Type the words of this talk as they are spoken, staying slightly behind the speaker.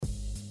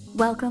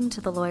Welcome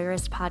to the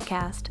Lawyerist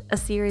Podcast, a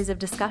series of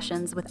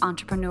discussions with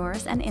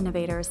entrepreneurs and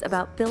innovators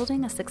about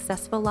building a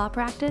successful law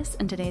practice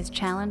in today's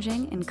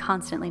challenging and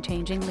constantly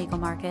changing legal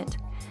market.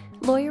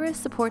 Lawyerist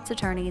supports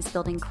attorneys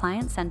building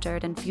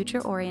client-centered and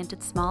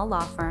future-oriented small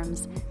law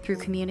firms through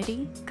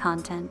community,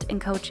 content,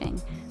 and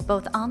coaching,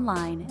 both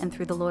online and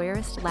through the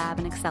Lawyerist Lab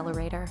and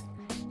Accelerator.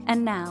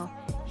 And now,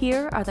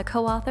 here are the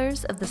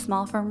co-authors of the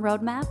Small Firm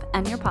Roadmap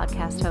and your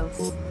podcast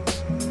hosts.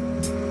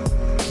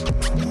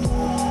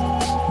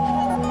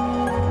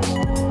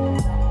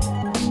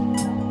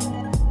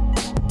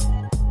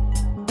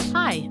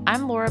 Hi,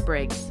 I'm Laura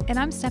Briggs. And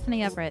I'm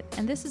Stephanie Everett,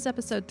 and this is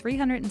episode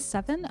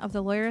 307 of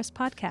the Lawyerist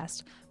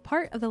Podcast,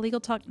 part of the Legal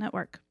Talk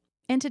Network.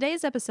 In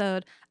today's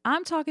episode,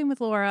 I'm talking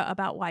with Laura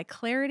about why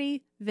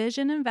clarity,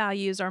 vision, and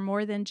values are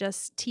more than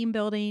just team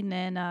building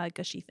and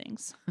gushy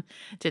things.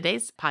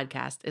 Today's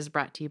podcast is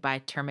brought to you by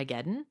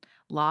Termageddon,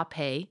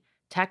 LawPay,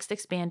 Text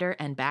Expander,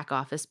 and Back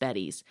Office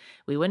Betties.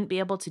 We wouldn't be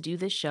able to do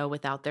this show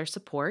without their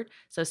support,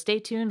 so stay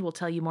tuned. We'll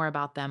tell you more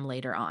about them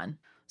later on.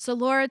 So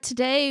Laura,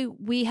 today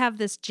we have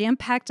this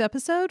jam-packed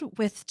episode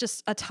with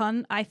just a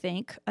ton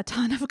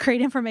of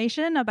great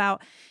information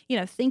about,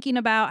 thinking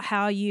about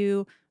how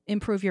you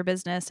improve your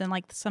business and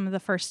like some of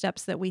the first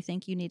steps that we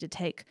think you need to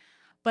take.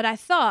 But I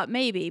thought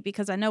maybe,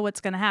 because I know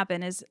what's going to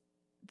happen, is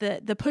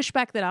the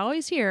pushback that I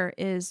always hear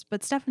is,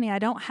 but Stephanie, I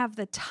don't have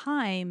the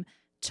time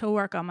to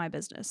work on my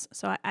business.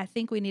 So I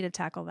think we need to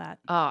tackle that.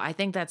 Oh, I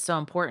think that's so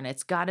important.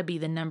 It's got to be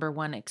the number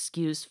one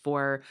excuse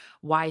for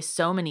why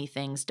so many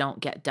things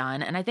don't get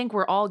done. And I think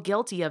we're all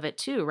guilty of it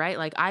too, right?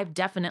 Like I've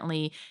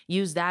definitely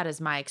used that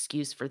as my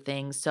excuse for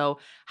things. So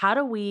how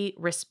do we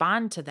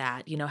respond to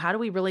that? How do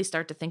we really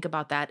start to think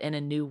about that in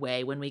a new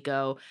way when we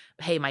go,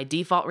 hey, my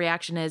default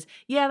reaction is,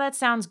 yeah, that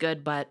sounds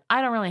good, but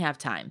I don't really have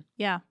time.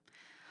 Yeah.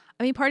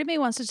 I mean, part of me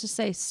wants to just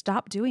say,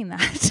 stop doing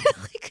that.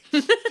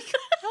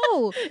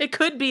 No. It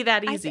could be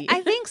that easy.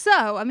 I think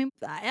so. I mean,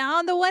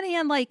 on the one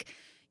hand, like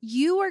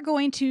you are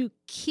going to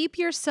keep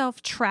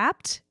yourself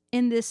trapped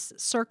in this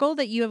circle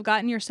that you have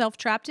gotten yourself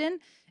trapped in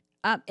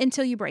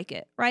until you break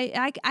it, right?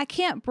 I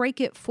can't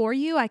break it for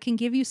you. I can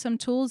give you some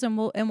tools and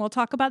we'll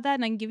talk about that,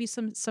 and I can give you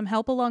some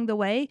help along the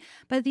way.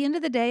 But at the end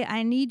of the day,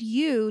 I need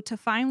you to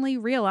finally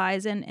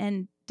realize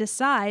and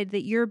decide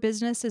that your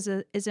business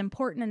is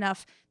important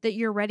enough that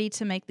you're ready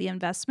to make the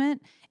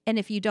investment. And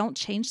if you don't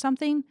change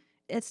something,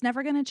 it's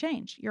never going to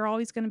change. You're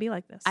always going to be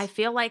like this. I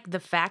feel like the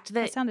fact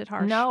that sounded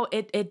harsh. No,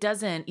 it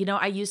doesn't.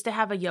 I used to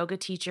have a yoga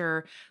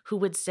teacher who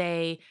would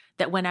say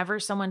that whenever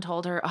someone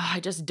told her, oh,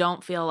 I just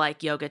don't feel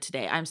like yoga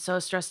today. I'm so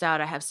stressed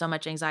out. I have so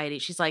much anxiety.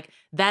 She's like,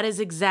 that is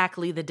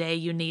exactly the day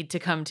you need to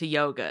come to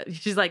yoga.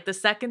 She's like, the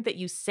second that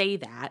you say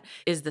that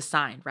is the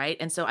sign, right?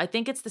 And so I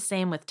think it's the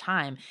same with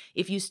time.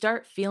 If you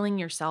start feeling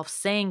yourself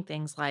saying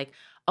things like,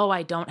 oh,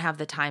 I don't have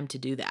the time to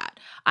do that.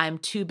 I'm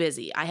too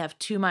busy. I have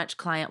too much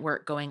client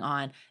work going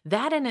on.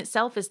 That in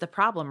itself is the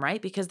problem,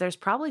 right? Because there's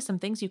probably some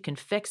things you can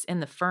fix in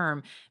the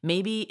firm.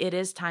 Maybe it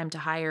is time to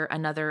hire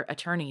another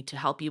attorney to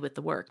help you with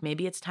the work.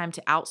 Maybe it's time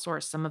to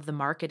outsource some of the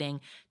marketing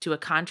to a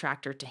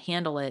contractor to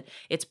handle it.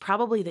 It's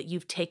probably that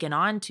you've taken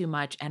on too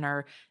much and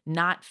are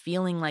not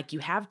feeling like you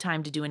have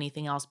time to do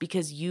anything else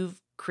because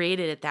you've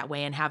created it that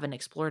way and haven't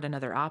explored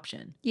another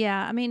option.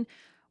 Yeah, I mean,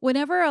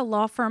 whenever a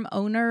law firm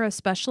owner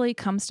especially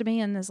comes to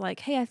me and is like,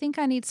 hey, I think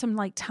I need some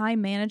like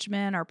time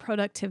management or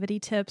productivity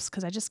tips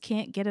because I just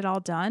can't get it all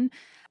done,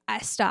 I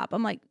stop.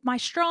 I'm like, my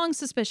strong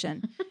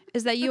suspicion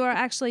is that you are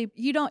actually,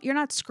 you're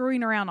not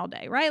screwing around all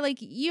day, right? Like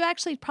you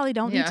actually probably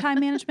don't need time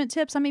management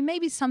tips. I mean,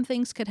 maybe some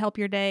things could help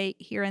your day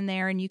here and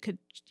there and you could,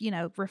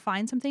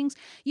 refine some things.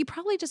 You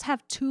probably just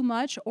have too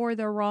much or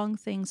the wrong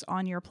things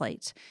on your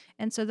plate.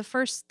 And so the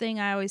first thing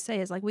I always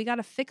say is like, we got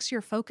to fix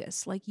your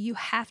focus. Like you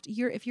have to,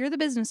 if you're the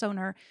business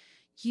owner,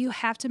 you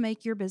have to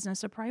make your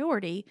business a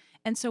priority.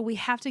 And so we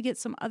have to get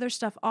some other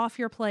stuff off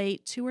your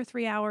plate 2 or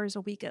 3 hours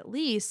a week at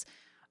least,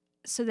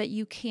 so that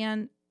you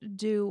can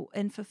do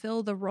and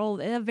fulfill the role,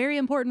 a very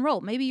important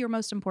role, maybe your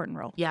most important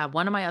role. Yeah,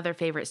 one of my other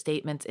favorite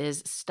statements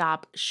is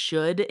stop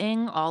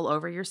shoulding all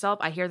over yourself.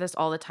 I hear this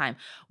all the time.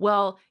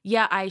 Well,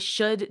 yeah, I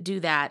should do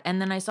that. And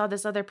then I saw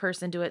this other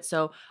person do it,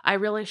 so I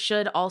really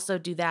should also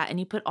do that. And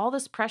you put all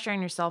this pressure on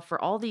yourself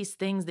for all these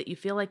things that you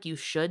feel like you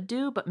should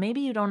do, but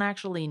maybe you don't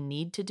actually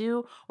need to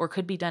do or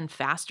could be done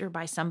faster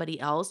by somebody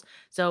else.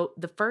 So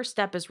the first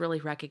step is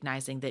really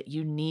recognizing that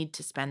you need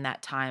to spend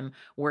that time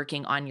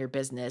working on your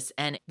business.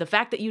 And the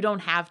fact that you don't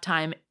have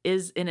time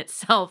is in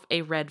itself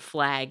a red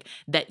flag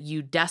that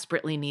you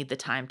desperately need the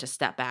time to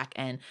step back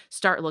and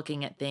start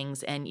looking at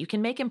things, and you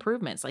can make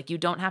improvements. Like you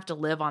don't have to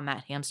live on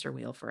that hamster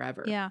wheel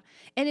forever. Yeah.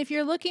 And if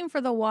you're looking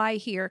for the why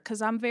here,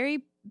 because I'm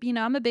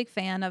I'm a big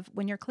fan of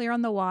when you're clear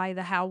on the why,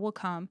 the how will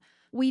come.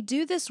 We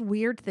do this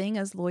weird thing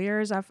as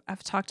lawyers.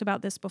 I've talked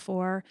about this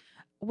before,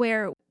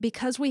 where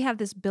because we have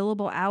this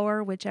billable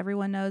hour, which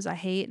everyone knows I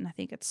hate and I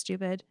think it's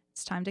stupid,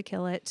 it's time to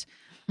kill it.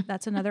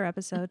 That's another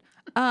episode.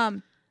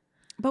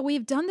 But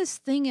we've done this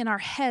thing in our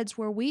heads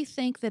where we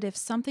think that if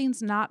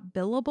something's not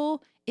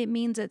billable, it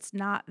means it's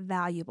not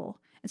valuable.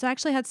 And so I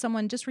actually had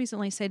someone just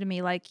recently say to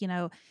me, like,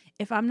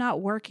 if I'm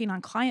not working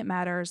on client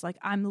matters, like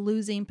I'm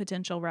losing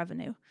potential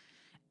revenue.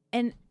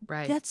 And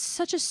Right. that's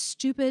such a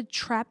stupid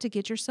trap to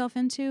get yourself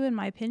into, in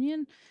my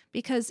opinion,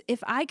 because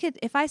if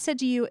I said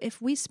to you, if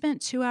we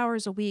spent 2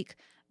 hours a week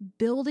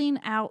building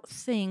out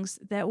things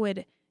that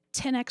would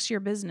 10x your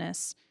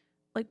business,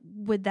 like,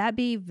 would that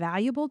be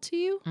valuable to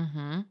you?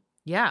 Mm-hmm.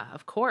 Yeah,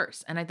 of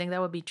course. And I think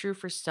that would be true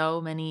for so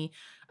many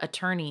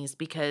attorneys,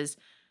 because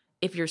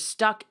if you're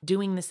stuck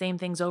doing the same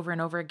things over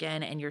and over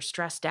again and you're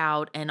stressed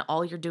out and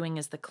all you're doing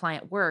is the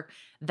client work,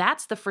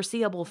 that's the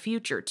foreseeable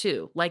future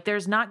too. Like,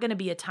 there's not going to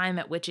be a time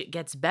at which it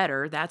gets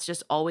better. That's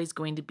just always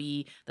going to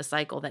be the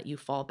cycle that you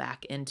fall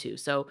back into.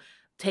 So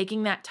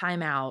taking that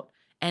time out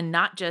and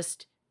not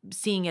just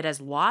seeing it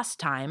as lost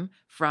time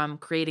from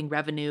creating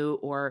revenue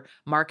or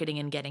marketing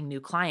and getting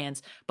new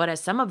clients, but as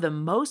some of the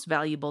most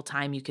valuable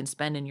time you can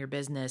spend in your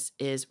business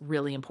is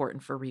really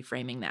important for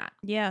reframing that.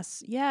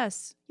 Yes,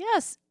 yes,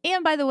 yes.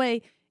 And by the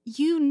way,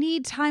 you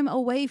need time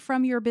away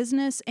from your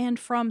business and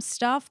from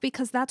stuff,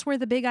 because that's where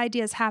the big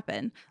ideas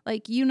happen.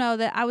 Like,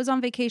 that I was on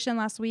vacation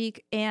last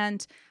week,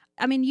 and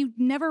I mean, you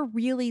never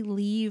really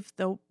leave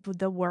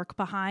the work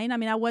behind. I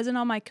mean, I wasn't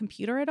on my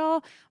computer at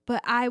all,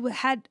 but I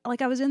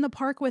was in the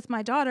park with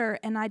my daughter,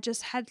 and I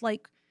just had,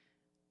 like,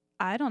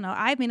 I don't know.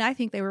 I mean, I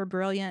think they were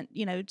brilliant,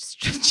 just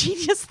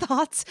genius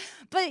thoughts,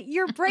 but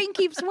your brain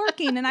keeps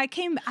working. And I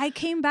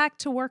came back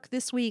to work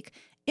this week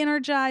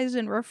energized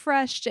and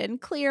refreshed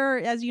and clear,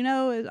 as you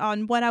know,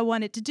 on what I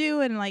wanted to do.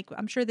 And like,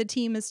 I'm sure the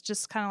team is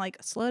just kind of like,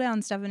 slow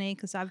down, Stephanie,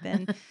 because I've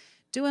been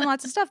doing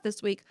lots of stuff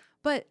this week.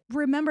 But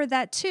remember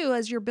that too,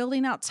 as you're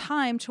building out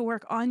time to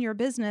work on your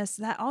business,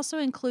 that also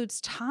includes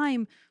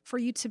time for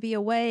you to be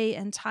away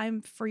and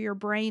time for your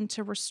brain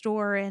to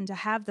restore and to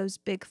have those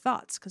big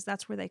thoughts, because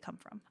that's where they come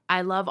from.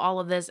 I love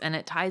all of this, and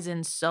it ties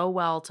in so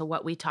well to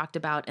what we talked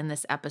about in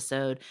this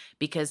episode,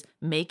 because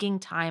making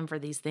time for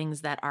these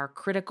things that are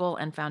critical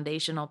and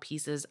foundational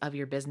pieces of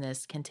your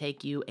business can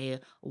take you a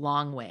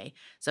long way.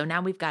 So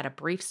now we've got a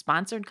brief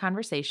sponsored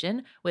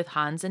conversation with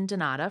Hans and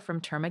Donata from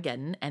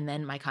Termageddon, and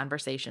then my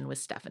conversation with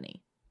Stephanie.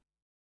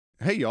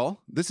 Hey, y'all.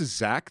 This is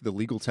Zach, the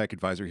legal tech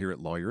advisor here at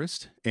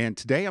Lawyerist. And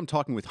today I'm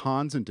talking with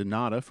Hans and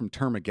Donata from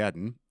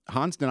Termageddon.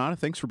 Hans, Donata,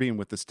 thanks for being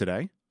with us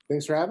today.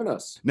 Thanks for having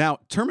us. Now,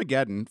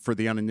 Termageddon, for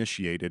the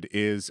uninitiated,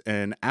 is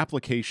an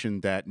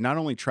application that not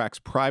only tracks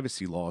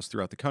privacy laws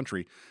throughout the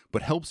country,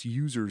 but helps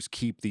users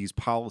keep these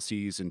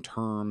policies and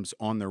terms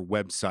on their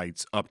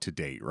websites up to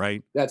date,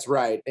 right? That's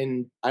right.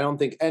 And I don't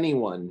think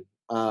anyone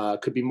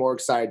could be more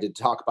excited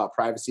to talk about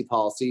privacy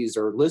policies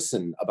or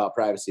listen about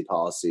privacy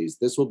policies.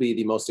 This will be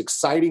the most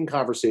exciting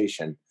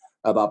conversation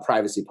about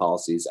privacy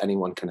policies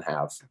anyone can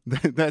have.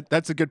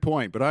 That's a good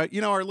point. But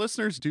our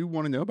listeners do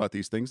want to know about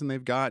these things, and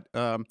they've got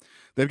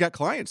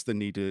clients that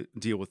need to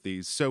deal with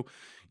these. So,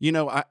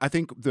 I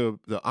think the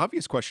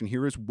obvious question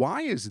here is,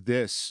 why is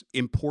this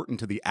important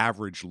to the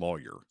average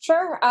lawyer?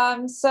 Sure.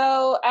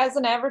 So as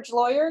an average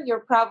lawyer,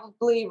 you're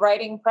probably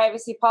writing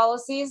privacy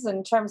policies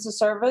and terms of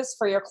service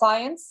for your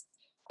clients.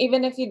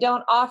 Even if you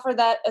don't offer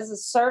that as a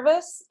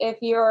service, if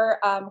your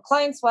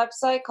client's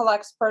website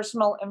collects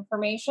personal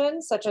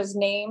information, such as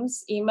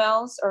names,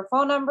 emails, or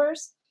phone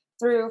numbers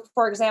through,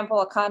 for example,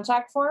 a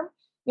contact form,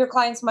 your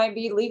clients might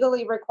be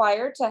legally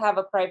required to have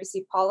a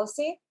privacy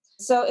policy.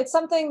 So it's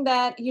something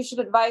that you should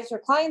advise your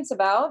clients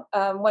about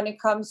when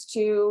it comes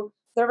to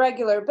their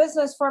regular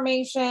business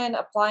formation,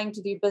 applying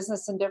to do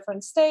business in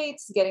different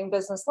states, getting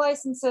business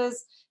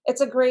licenses.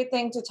 It's a great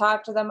thing to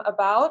talk to them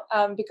about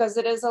because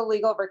it is a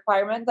legal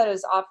requirement that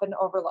is often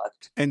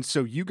overlooked. And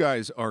so you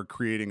guys are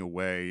creating a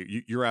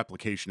way, your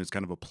application is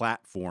kind of a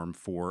platform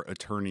for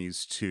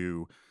attorneys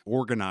to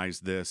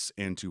organize this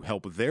and to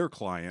help their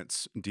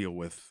clients deal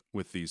with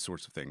these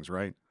sorts of things,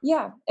 right?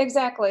 Yeah,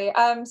 exactly.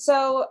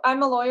 So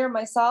I'm a lawyer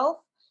myself.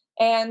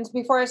 And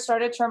before I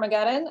started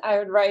Termageddon, I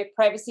would write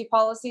privacy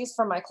policies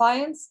for my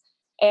clients.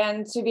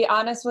 And to be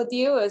honest with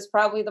you, is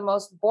probably the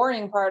most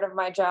boring part of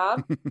my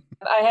job.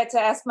 I had to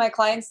ask my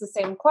clients the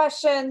same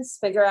questions,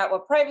 figure out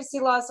what privacy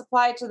laws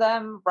apply to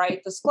them,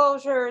 write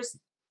disclosures,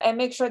 and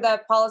make sure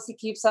that policy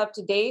keeps up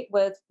to date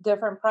with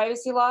different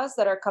privacy laws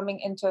that are coming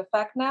into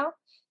effect now.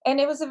 And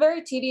it was a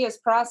very tedious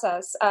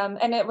process,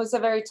 and it was a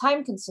very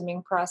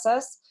time-consuming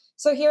process.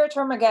 So here at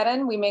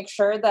Termageddon, we make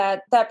sure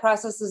that that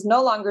process is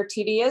no longer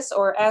tedious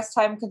or as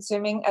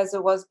time-consuming as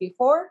it was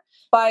before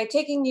by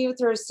taking you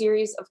through a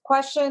series of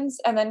questions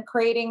and then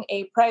creating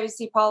a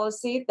privacy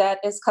policy that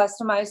is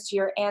customized to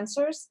your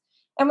answers.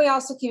 And we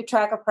also keep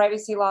track of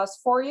privacy laws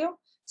for you.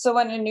 So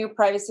when a new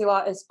privacy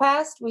law is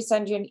passed, we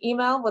send you an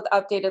email with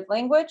updated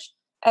language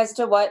as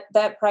to what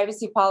that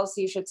privacy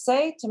policy should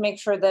say to make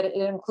sure that it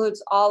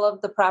includes all of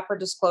the proper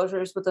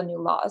disclosures with the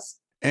new laws.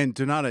 And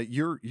Donata,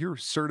 you're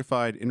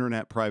certified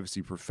internet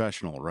privacy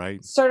professional,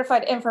 right?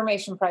 Certified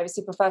information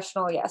privacy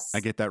professional, yes.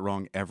 I get that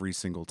wrong every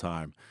single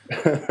time.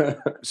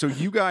 So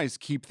you guys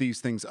keep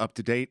these things up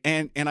to date.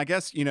 And I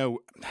guess,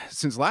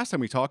 since last time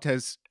we talked,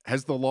 has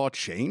the law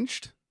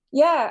changed?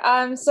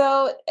 Yeah,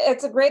 so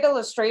it's a great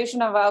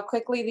illustration of how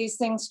quickly these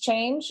things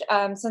change.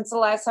 Since the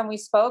last time we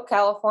spoke,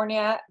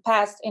 California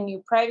passed a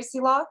new privacy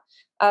law,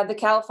 the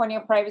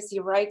California Privacy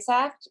Rights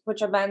Act,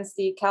 which amends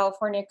the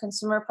California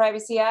Consumer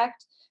Privacy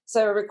Act.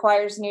 So it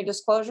requires new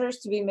disclosures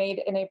to be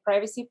made in a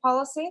privacy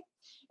policy.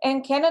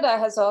 And Canada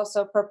has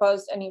also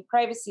proposed a new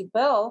privacy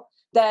bill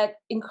that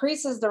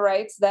increases the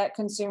rights that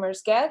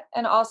consumers get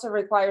and also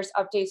requires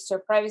updates to a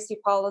privacy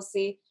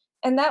policy.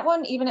 And that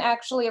one even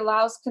actually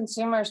allows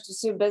consumers to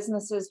sue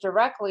businesses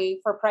directly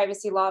for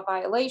privacy law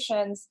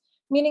violations,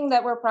 meaning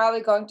that we're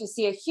probably going to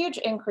see a huge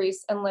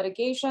increase in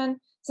litigation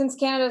since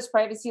Canada's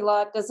privacy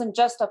law doesn't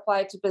just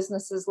apply to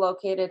businesses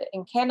located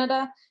in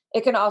Canada,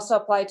 it can also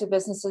apply to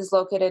businesses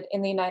located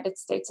in the United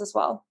States as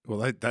well.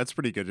 Well, that's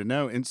pretty good to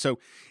know. And so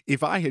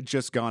if I had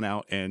just gone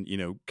out and,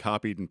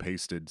 copied and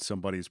pasted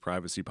somebody's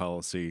privacy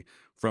policy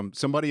from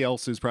somebody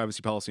else's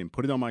privacy policy and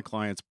put it on my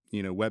client's,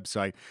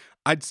 website,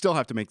 I'd still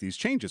have to make these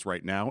changes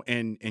right now.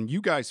 And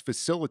you guys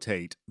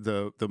facilitate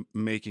the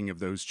making of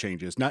those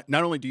changes. Not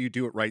only do you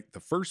do it right the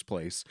first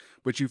place,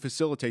 but you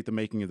facilitate the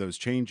making of those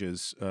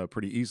changes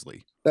pretty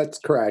easily. That's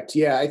correct.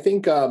 Yeah, I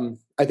think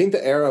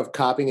the era of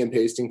copying and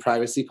pasting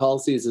privacy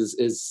policies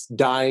is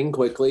dying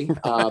quickly,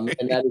 right.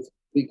 And that is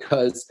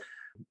because,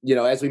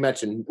 as we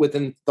mentioned,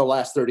 within the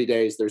last 30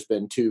 days, there's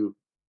been two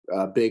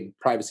big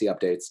privacy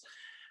updates.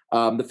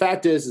 The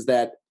fact is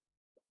that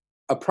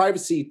a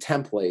privacy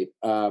template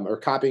or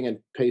copying and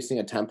pasting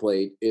a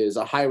template is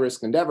a high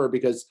risk endeavor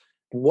because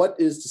what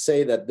is to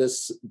say that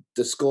this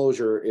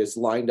disclosure is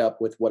lined up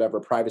with whatever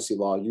privacy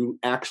law you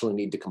actually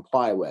need to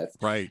comply with?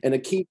 Right. And a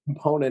key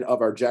component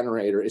of our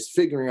generator is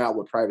figuring out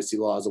what privacy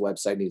laws a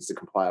website needs to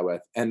comply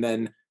with, and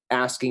then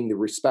asking the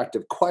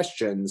respective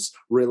questions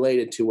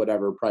related to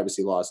whatever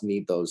privacy laws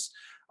need those,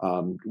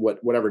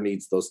 whatever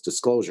needs those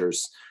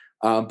disclosures.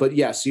 But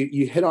yes,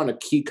 you hit on a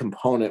key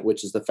component,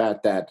 which is the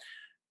fact that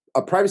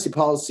a privacy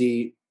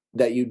policy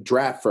that you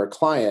draft for a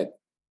client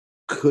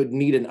could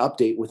need an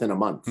update within a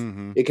month.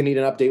 Mm-hmm. It can need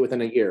an update within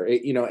a year.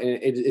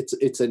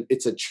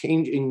 It's a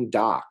changing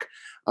doc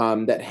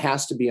that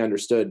has to be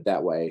understood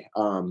that way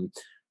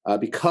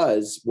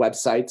because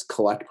websites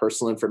collect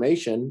personal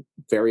information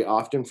very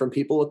often from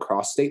people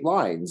across state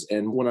lines.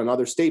 And when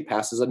another state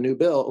passes a new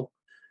bill,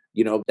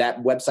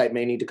 that website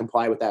may need to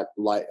comply with that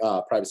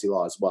privacy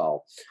law as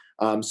well.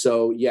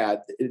 So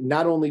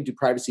not only do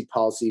privacy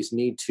policies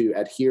need to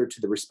adhere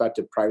to the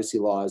respective privacy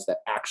laws that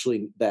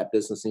actually that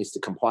business needs to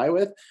comply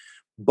with,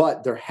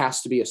 but there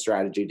has to be a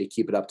strategy to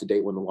keep it up to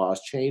date when the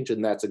laws change.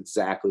 And that's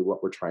exactly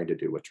what we're trying to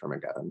do with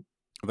Termageddon.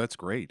 That's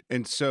great.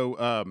 And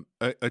so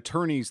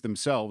attorneys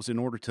themselves, in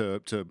order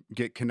to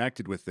get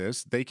connected with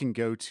this, they can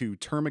go to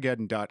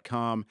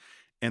Termageddon.com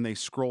and they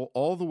scroll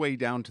all the way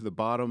down to the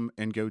bottom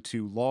and go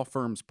to Law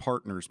Firms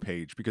Partners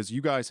page, because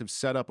you guys have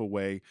set up a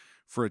way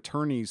for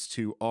attorneys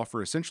to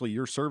offer essentially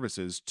your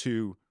services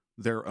to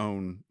their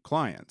own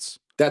clients.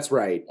 That's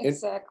right.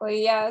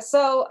 Exactly. Yeah.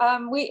 So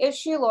we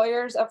issue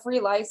lawyers a free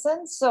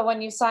license. So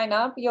when you sign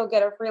up, you'll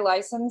get a free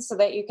license so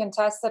that you can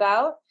test it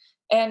out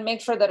and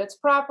make sure that it's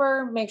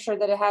proper, make sure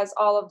that it has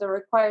all of the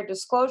required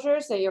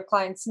disclosures that your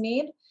clients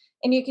need.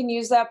 And you can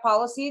use that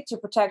policy to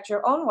protect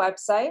your own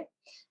website.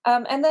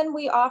 And then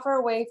we offer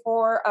a way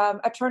for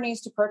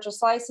attorneys to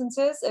purchase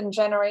licenses and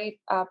generate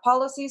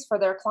policies for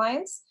their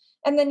clients.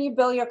 And then you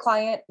bill your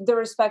client the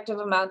respective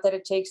amount that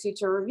it takes you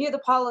to review the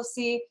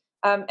policy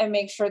and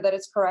make sure that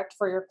it's correct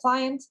for your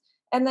client.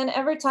 And then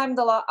every time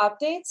the law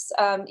updates,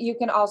 you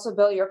can also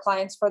bill your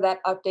clients for that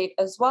update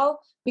as well,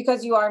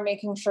 because you are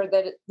making sure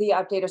that the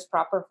update is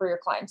proper for your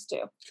clients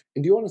too.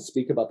 And do you want to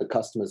speak about the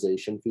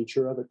customization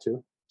feature of it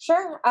too?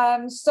 Sure.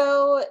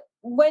 So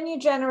when you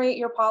generate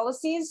your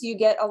policies, you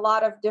get a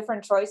lot of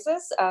different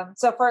choices.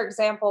 So for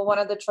example, one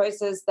of the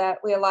choices that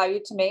we allow you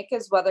to make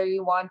is whether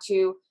you want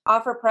to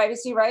offer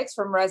privacy rights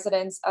from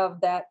residents of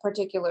that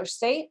particular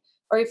state,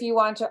 or if you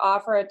want to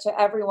offer it to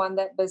everyone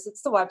that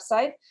visits the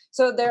website.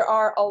 So there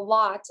are a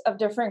lot of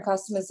different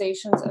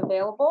customizations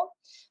available.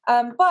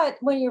 But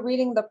when you're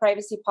reading the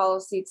privacy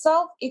policy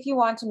itself, if you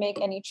want to make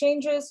any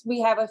changes,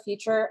 we have a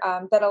feature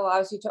that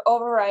allows you to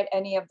override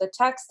any of the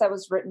text that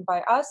was written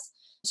by us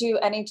to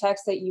any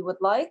text that you would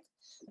like.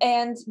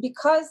 And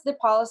because the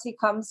policy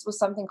comes with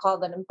something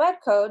called an embed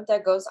code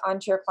that goes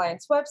onto your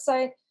client's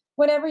website,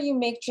 whenever you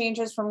make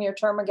changes from your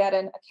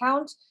Termageddon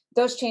account,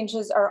 those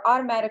changes are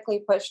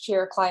automatically pushed to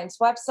your client's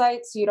website,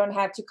 so you don't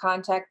have to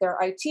contact their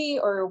IT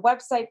or your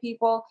website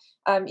people.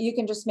 You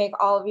can just make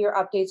all of your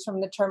updates from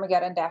the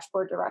Termageddon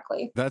dashboard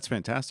directly. That's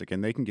fantastic.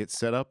 And they can get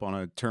set up on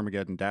a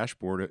Termageddon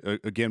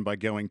dashboard, again, by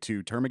going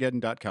to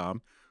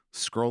Termageddon.com,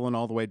 scrolling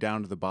all the way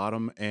down to the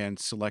bottom and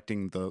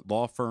selecting the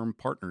Law Firm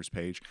Partners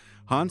page.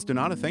 Hans,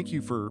 Donata, thank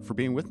you for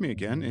being with me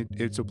again.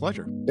 It's a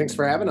pleasure. Thanks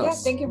for having us.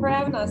 Yeah, thank you for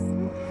having us.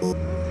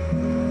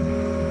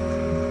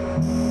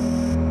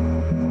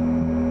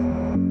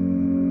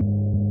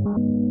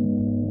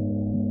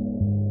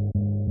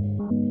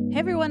 Hey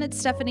everyone, it's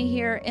Stephanie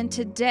here, and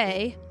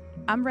today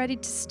I'm ready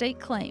to stake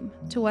claim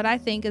to what I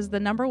think is the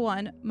number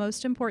one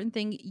most important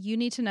thing you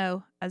need to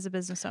know as a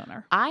business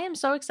owner. I am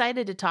so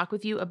excited to talk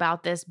with you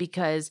about this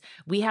because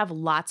we have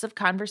lots of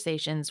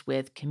conversations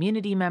with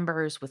community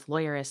members, with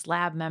Lawyerist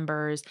Lab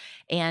members,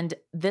 and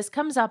this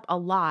comes up a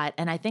lot.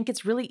 And I think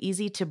it's really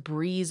easy to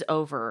breeze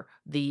over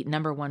the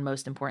number one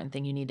most important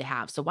thing you need to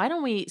have. So why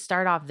don't we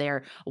start off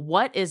there?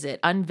 What is it?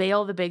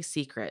 Unveil the big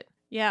secret.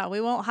 Yeah,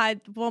 we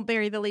won't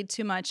bury the lead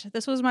too much.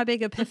 This was my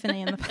big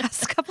epiphany in the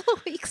past couple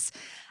of weeks.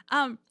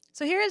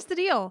 So here is the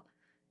deal.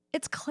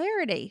 It's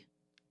clarity,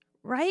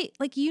 right?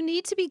 Like you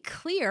need to be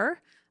clear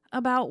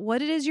about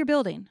what it is you're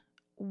building,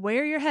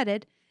 where you're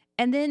headed,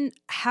 and then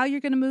how you're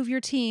going to move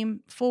your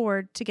team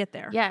forward to get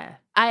there. Yeah,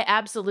 I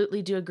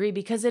absolutely do agree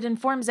because it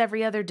informs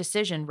every other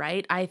decision,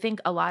 right? I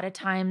think a lot of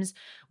times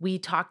we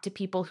talk to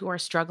people who are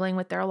struggling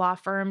with their law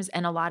firms,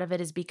 and a lot of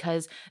it is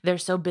because they're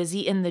so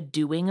busy in the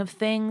doing of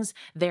things.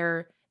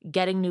 They're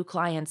getting new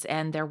clients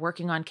and they're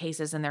working on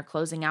cases and they're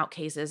closing out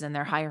cases and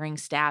they're hiring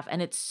staff.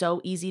 And it's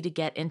so easy to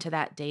get into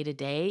that day to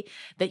day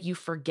that you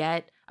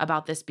forget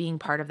about this being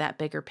part of that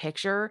bigger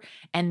picture.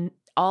 And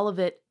all of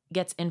it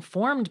gets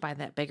informed by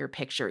that bigger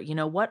picture. You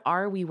know, what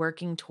are we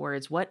working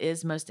towards? What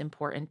is most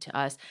important to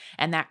us?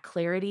 And that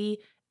clarity,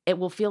 it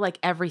will feel like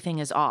everything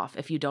is off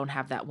if you don't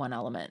have that one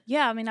element.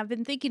 Yeah. I mean, I've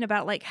been thinking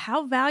about like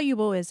how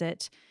valuable is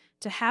it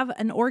to have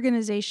an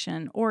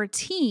organization or a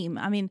team?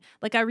 I mean,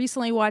 like I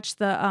recently watched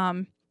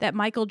that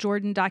Michael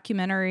Jordan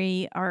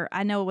documentary, or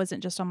I know it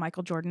wasn't just on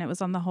Michael Jordan, it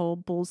was on the whole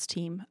Bulls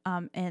team.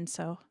 And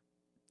so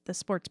the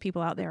sports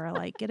people out there are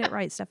like, get it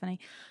right, Stephanie.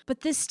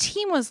 But this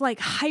team was like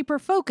hyper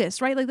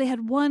focused, right? Like they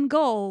had one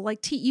goal.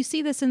 Like you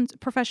see this in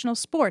professional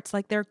sports.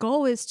 Like their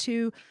goal is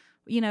to,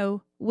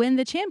 win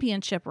the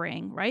championship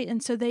ring, right?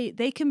 And so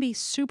they can be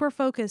super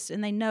focused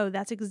and they know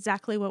that's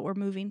exactly what we're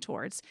moving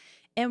towards.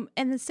 And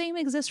the same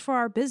exists for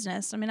our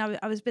business. I mean,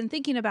 I was been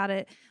thinking about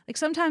it. Like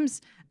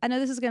sometimes, I know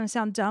this is going to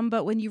sound dumb,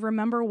 but when you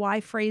remember why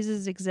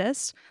phrases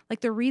exist,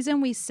 like the reason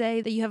we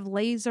say that you have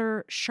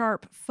laser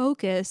sharp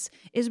focus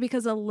is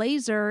because a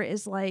laser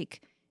is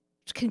like,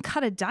 can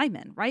cut a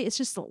diamond, right? It's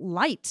just a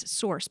light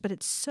source, but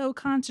it's so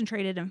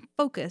concentrated and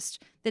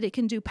focused that it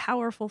can do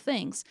powerful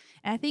things.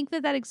 And I think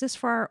that exists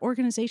for our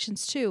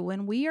organizations too.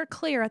 When we are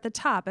clear at the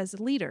top as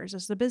leaders,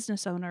 as the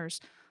business owners,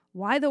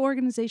 why the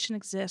organization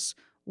exists,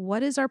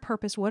 what is our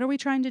purpose? What are we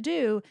trying to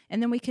do?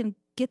 And then we can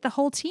get the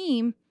whole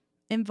team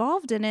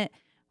involved in it.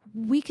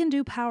 We can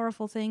do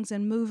powerful things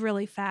and move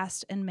really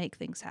fast and make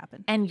things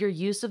happen. And your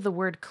use of the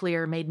word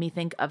clear made me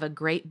think of a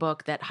great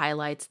book that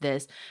highlights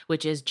this,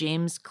 which is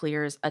James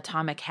Clear's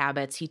Atomic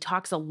Habits. He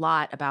talks a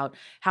lot about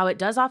how it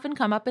does often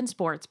come up in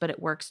sports, but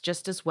it works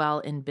just as well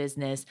in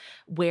business,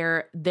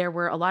 where there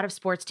were a lot of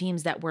sports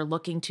teams that were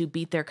looking to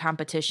beat their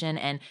competition,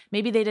 and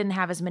maybe they didn't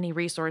have as many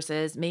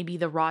resources, maybe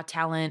the raw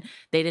talent,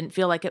 they didn't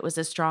feel like it was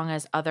as strong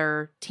as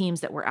other teams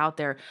that were out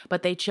there,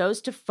 but they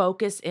chose to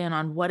focus in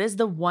on what is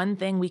the one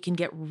thing we can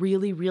get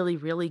really, really,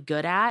 really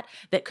good at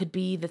that could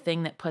be the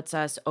thing that puts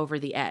us over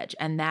the edge.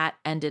 And that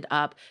ended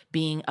up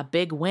being a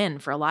big win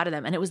for a lot of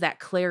them. And it was that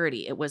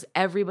clarity. It was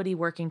everybody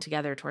working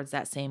together towards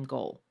that same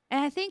goal. And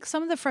I think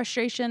some of the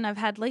frustration I've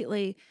had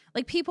lately,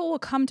 like people will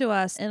come to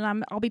us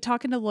and I'll be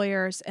talking to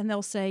lawyers and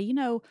they'll say,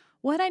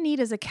 what I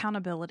need is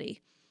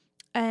accountability.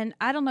 And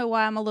I don't know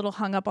why I'm a little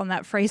hung up on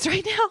that phrase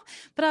right now,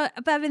 but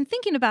I've been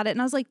thinking about it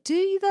and I was like, do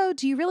you though?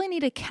 Do you really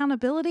need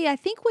accountability? I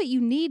think what you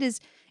need is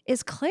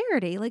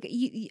clarity. Like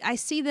I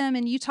see them,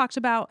 and you talked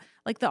about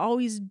like the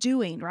always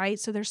doing, right?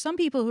 So there's some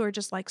people who are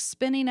just like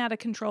spinning out of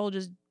control,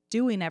 just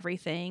doing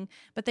everything,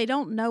 but they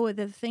don't know that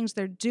the things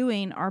they're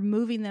doing are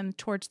moving them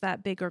towards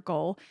that bigger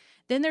goal.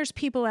 Then there's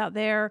people out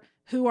there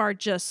who are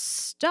just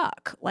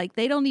stuck. Like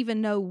they don't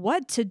even know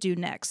what to do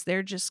next.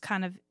 They're just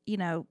kind of,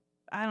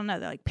 I don't know,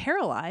 they're like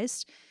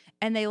paralyzed.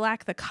 And they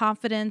lack the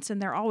confidence,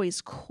 and they're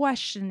always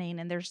questioning,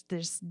 and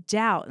there's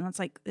doubt, and it's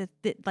like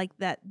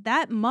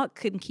that muck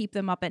can keep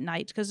them up at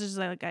night because there's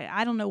like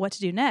I don't know what to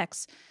do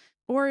next,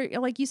 or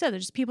like you said,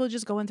 there's just people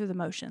just going through the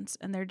motions,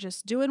 and they're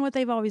just doing what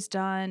they've always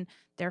done.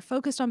 They're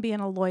focused on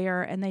being a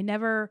lawyer, and they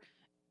never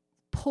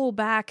pull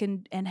back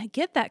and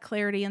get that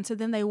clarity, and so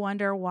then they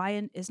wonder,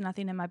 why is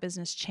nothing in my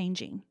business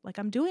changing? Like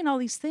I'm doing all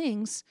these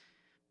things,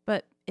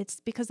 but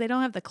it's because they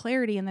don't have the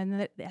clarity, and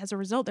then as a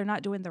result, they're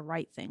not doing the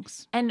right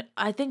things. And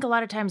I think a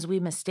lot of times we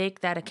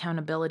mistake that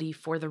accountability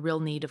for the real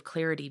need of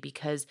clarity,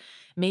 because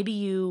maybe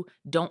you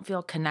don't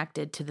feel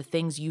connected to the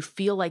things you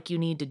feel like you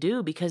need to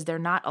do because they're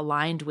not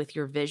aligned with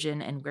your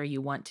vision and where you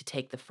want to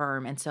take the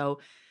firm. And so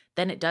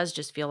then it does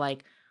just feel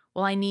like,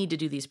 well, I need to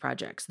do these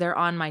projects. They're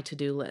on my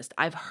to-do list.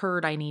 I've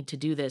heard I need to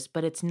do this,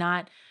 but it's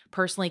not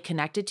personally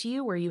connected to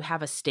you where you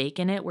have a stake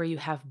in it, where you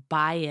have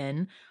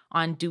buy-in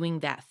on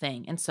doing that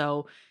thing. And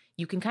so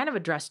you can kind of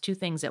address two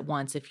things at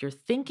once. If you're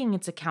thinking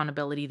it's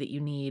accountability that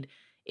you need,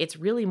 it's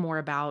really more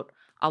about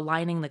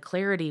aligning the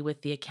clarity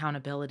with the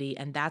accountability.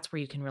 And that's where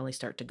you can really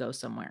start to go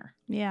somewhere.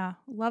 Yeah,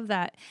 love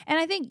that. And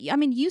I think, I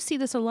mean, you see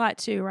this a lot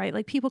too, right?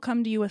 Like people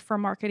come to you for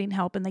marketing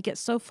help and they get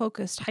so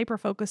focused, hyper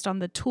focused on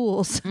the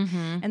tools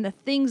and the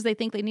things they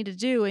think they need to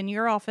do. And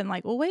you're often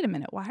like, well, wait a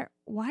minute, why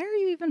are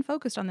you even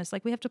focused on this?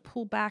 Like we have to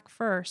pull back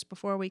first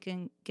before we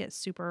can get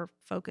super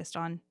focused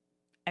on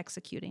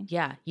executing.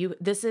 Yeah,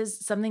 this is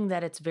something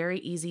that it's very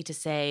easy to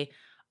say,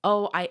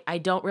 oh, I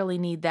don't really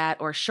need that,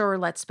 or sure,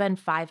 let's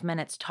spend 5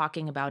 minutes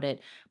talking about it.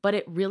 But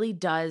it really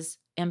does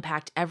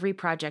impact every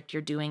project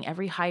you're doing,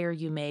 every hire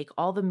you make,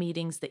 all the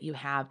meetings that you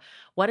have.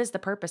 What is the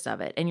purpose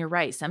of it? And you're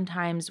right.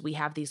 Sometimes we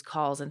have these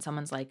calls and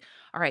someone's like,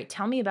 all right,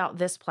 tell me about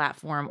this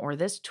platform or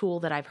this tool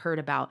that I've heard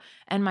about.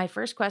 And my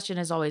first question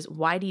is always,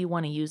 why do you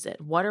want to use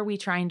it? What are we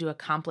trying to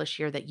accomplish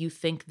here that you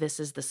think this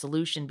is the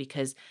solution?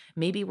 Because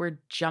maybe we're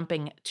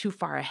jumping too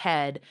far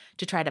ahead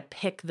to try to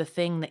pick the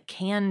thing that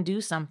can do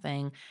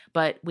something,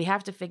 but we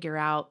have to figure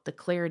out the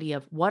clarity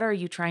of what are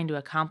you trying to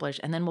accomplish?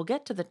 And then we'll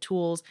get to the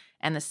tools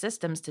and the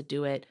systems to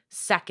do it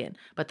second.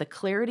 But the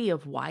clarity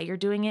of why you're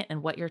doing it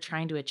and what you're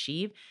trying to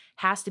achieve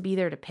has to be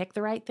there to pick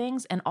the right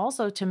things and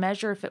also to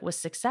measure if it was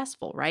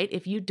successful, right?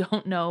 If you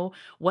don't know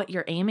what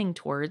you're aiming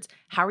towards,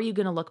 how are you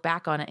going to look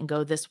back on it and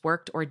go, this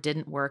worked or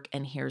didn't work,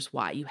 and here's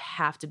why? You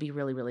have to be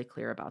really, really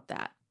clear about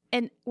that.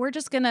 And we're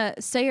just going to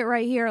say it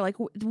right here. Like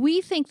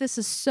we think this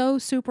is so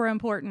super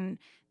important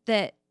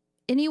that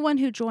anyone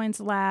who joins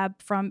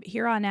Lab from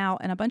here on out,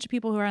 and a bunch of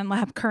people who are in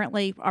Lab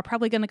currently are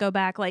probably going to go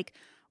back, like,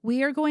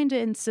 we are going to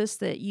insist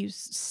that you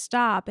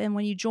stop. And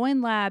when you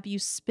join Lab, you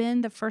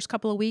spend the first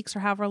couple of weeks or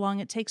however long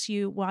it takes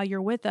you while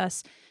you're with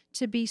us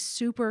to be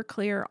super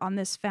clear on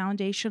this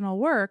foundational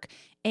work.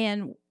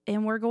 And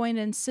we're going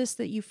to insist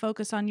that you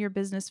focus on your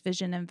business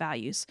vision and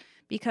values,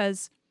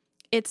 because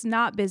it's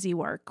not busy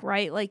work,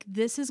 right? Like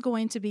this is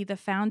going to be the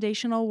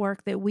foundational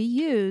work that we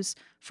use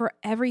for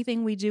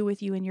everything we do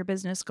with you in your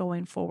business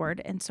going forward.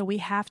 And so we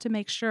have to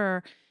make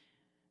sure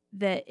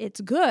that it's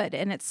good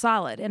and it's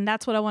solid. And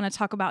that's what I want to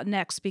talk about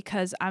next,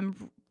 because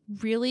I'm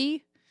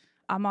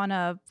on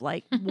a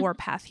war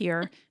path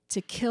here to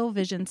kill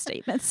vision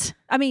statements.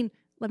 I mean,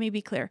 let me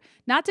be clear,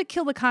 not to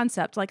kill the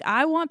concept. Like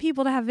I want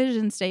people to have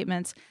vision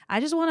statements. I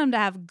just want them to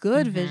have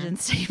good vision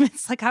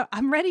statements. Like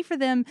I'm ready for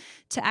them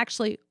to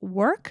actually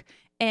work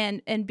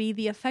and be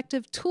the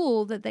effective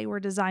tool that they were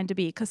designed to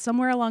be. Because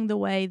somewhere along the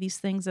way, these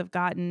things have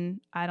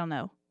gotten, I don't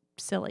know,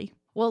 silly.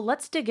 Well,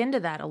 let's dig into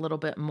that a little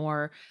bit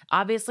more.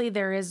 Obviously,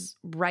 there is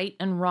right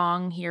and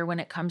wrong here when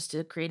it comes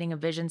to creating a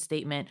vision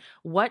statement.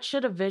 What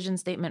should a vision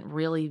statement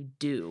really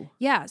do?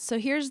 Yeah, so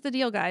here's the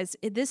deal, guys.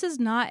 This is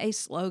not a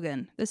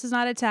slogan. This is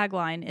not a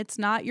tagline. It's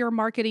not your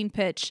marketing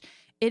pitch.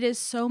 It is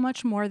so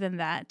much more than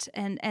that.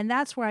 And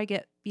that's where I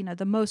get,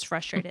 the most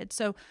frustrated.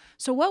 So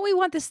what we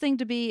want this thing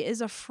to be is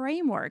a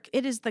framework.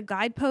 It is the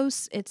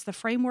guideposts. It's the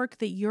framework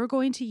that you're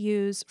going to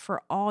use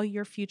for all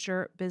your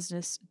future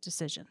business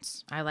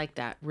decisions. I like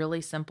that. Really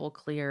simple,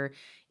 clear,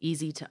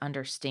 easy to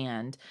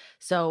understand.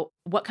 So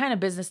what kind of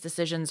business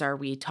decisions are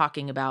we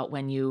talking about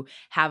when you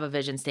have a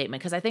vision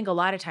statement? Because I think a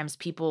lot of times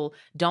people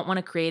don't want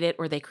to create it,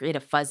 or they create a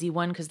fuzzy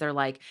one because they're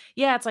like,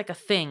 yeah, it's like a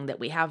thing that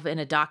we have in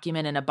a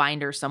document in a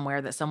binder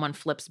somewhere that someone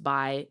flips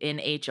by in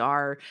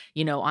HR,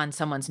 on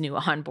someone's new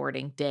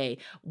onboarding day.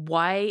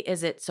 Why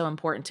is it so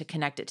important to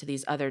connect it to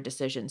these other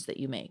decisions that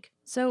you make?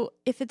 So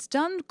if it's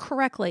done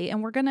correctly,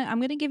 and I'm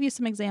going to give you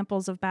some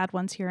examples of bad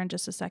ones here in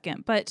just a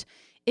second, but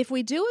if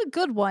we do a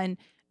good one,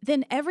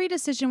 then every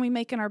decision we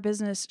make in our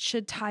business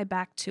should tie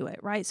back to it,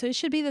 right? So it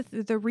should be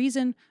the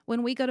reason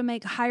when we go to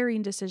make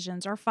hiring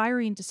decisions or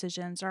firing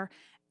decisions, or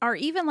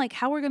even like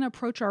how we're going to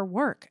approach our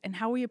work and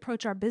how we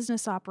approach our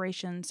business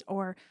operations,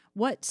 or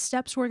what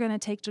steps we're going to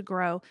take to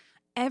grow.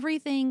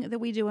 Everything that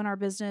we do in our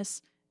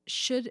business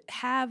should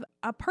have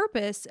a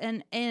purpose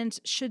and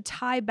should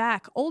tie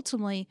back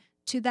ultimately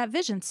to that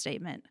vision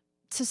statement.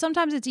 So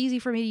sometimes it's easy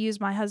for me to use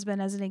my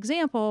husband as an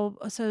example.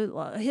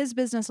 So his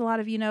business, a lot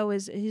of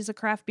he's a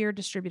craft beer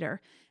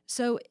distributor.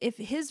 So if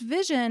his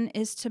vision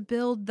is to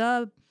build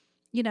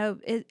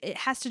it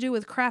has to do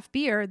with craft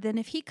beer, then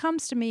if he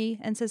comes to me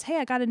and says, hey,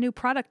 I got a new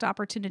product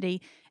opportunity,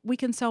 we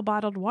can sell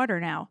bottled water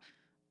now.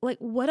 Like,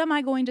 what am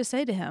I going to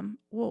say to him?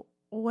 Well,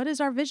 what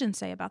does our vision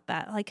say about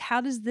that? Like,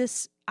 how does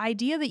this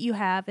idea that you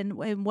have and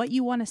what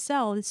you want to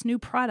sell, this new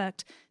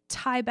product,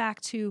 tie back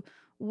to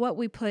what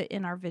we put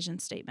in our vision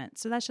statement?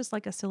 So that's just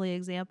like a silly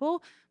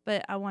example,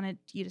 but I wanted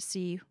you to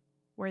see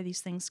where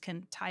these things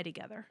can tie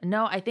together.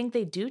 No, I think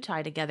they do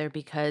tie together,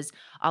 because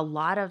a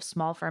lot of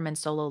small firm and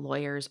solo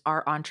lawyers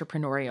are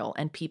entrepreneurial,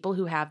 and people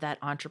who have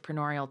that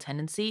entrepreneurial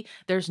tendency,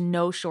 there's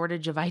no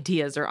shortage of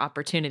ideas or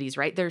opportunities,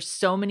 right? There's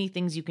so many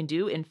things you can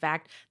do. In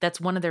fact,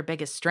 that's one of their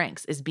biggest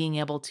strengths, is being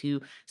able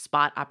to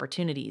spot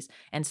opportunities.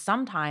 And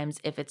sometimes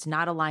if it's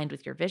not aligned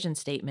with your vision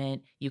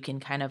statement, you can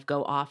kind of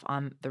go off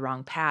on the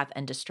wrong path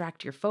and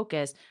distract your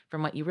focus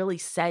from what you really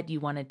said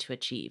you wanted to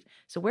achieve.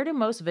 So where do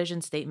most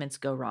vision statements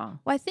go wrong?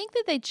 Well, I think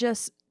that they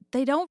just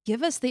they don't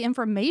give us the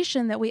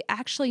information that we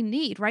actually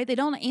need, right? They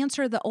don't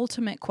answer the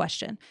ultimate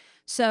question.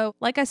 So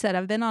like I said,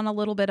 I've been on a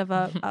little bit of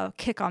a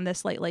kick on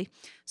this lately.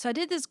 So I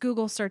did this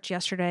Google search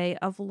yesterday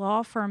of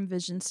law firm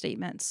vision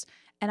statements.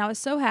 And I was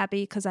so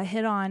happy because I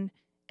hit on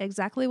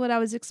exactly what I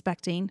was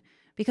expecting,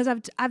 because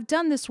I've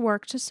done this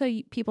work, just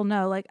so people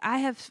know, like I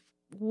have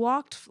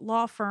walked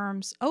law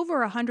firms, over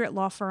 100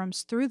 law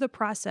firms, through the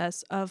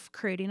process of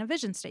creating a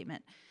vision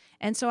statement.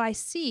 And so I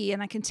see,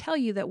 and I can tell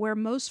you that where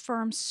most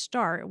firms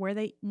start, where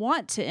they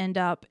want to end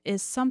up,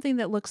 is something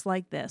that looks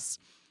like this: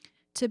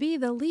 to be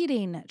the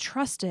leading,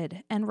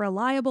 trusted, and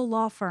reliable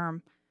law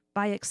firm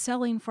by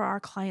excelling for our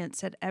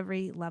clients at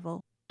every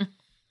level.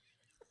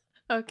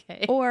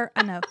 Okay. Or,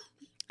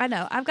 I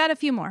know, I've got a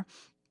few more.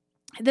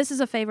 This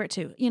is a favorite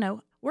too.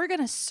 We're going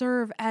to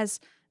serve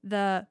as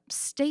the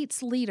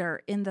state's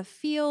leader in the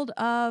field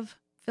of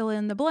fill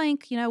in the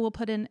blank. We'll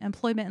put in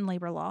employment and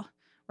labor law,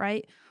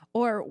 right?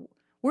 Or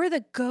we're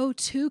the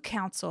go-to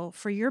counsel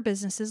for your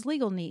business's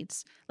legal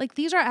needs. Like,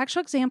 these are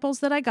actual examples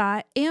that I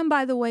got. And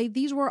by the way,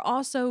 these were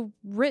also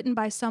written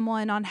by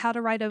someone on how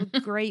to write a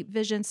great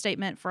vision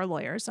statement for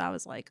lawyers. So I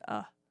was like,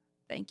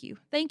 thank you.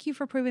 Thank you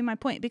for proving my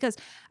point. Because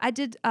I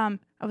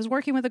was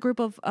working with a group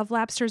of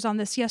Lapsters on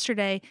this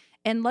yesterday,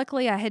 and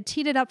luckily I had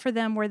teed it up for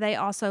them where they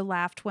also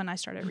laughed when I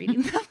started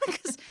reading them.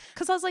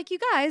 Because I was like, you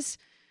guys,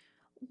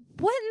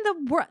 what in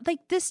the world?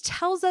 Like, this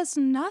tells us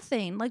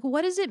nothing. Like,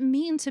 what does it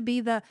mean to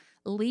be the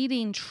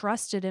leading,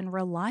 trusted, and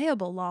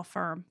reliable law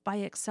firm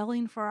by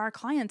excelling for our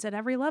clients at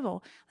every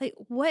level? Like,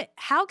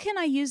 how can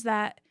I use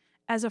that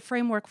as a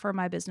framework for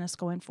my business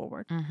going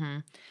forward? Mm-hmm.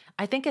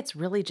 I think it's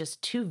really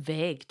just too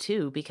vague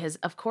too, because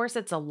of course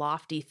it's a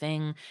lofty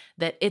thing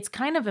that it's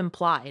kind of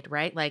implied,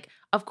 right? Like,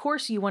 of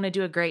course you want to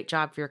do a great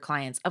job for your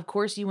clients. Of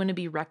course you want to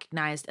be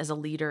recognized as a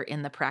leader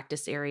in the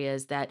practice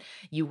areas that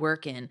you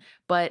work in,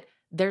 but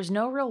there's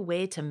no real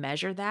way to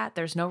measure that.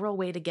 There's no real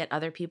way to get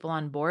other people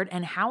on board.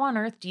 And how on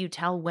earth do you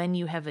tell when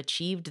you have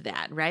achieved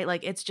that, right?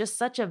 Like, it's just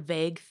such a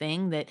vague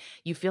thing that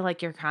you feel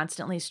like you're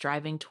constantly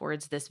striving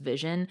towards this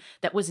vision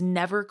that was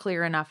never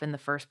clear enough in the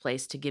first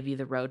place to give you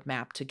the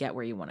roadmap to get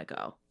where you want to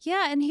go.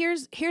 Yeah. And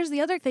here's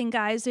the other thing,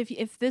 guys.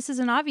 If this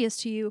isn't obvious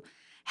to you,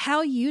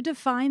 how you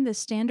define the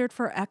standard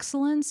for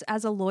excellence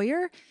as a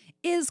lawyer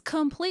is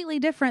completely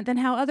different than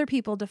how other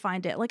people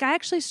defined it. Like, I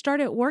actually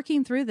started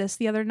working through this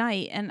the other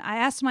night, and I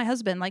asked my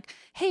husband, like,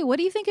 hey, what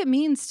do you think it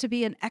means to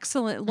be an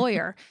excellent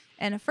lawyer?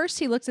 And at first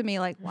he looked at me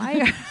like,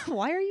 why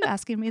are you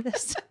asking me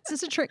this? Is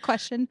this a trick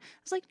question? I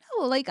was like,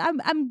 no, like,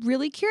 I'm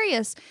really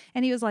curious.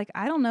 And he was like,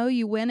 I don't know,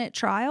 you win at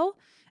trial?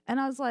 And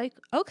I was like,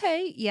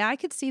 okay, yeah, I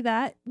could see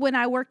that. When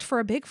I worked for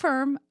a big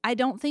firm, I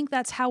don't think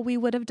that's how we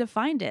would have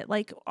defined it.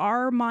 Like,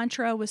 our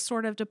mantra was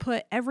sort of to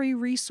put every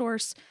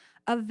resource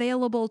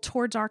available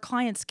towards our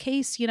client's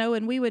case,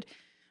 and we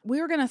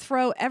were going to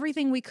throw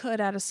everything we could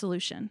at a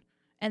solution.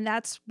 And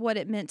that's what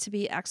it meant to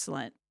be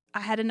excellent. I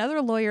had another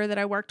lawyer that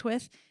I worked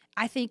with.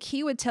 I think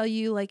he would tell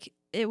you, like,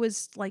 it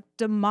was like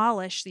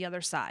demolish the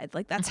other side.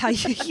 Like, that's how we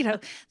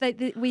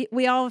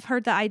all have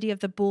heard the idea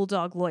of the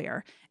bulldog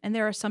lawyer. And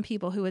there are some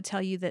people who would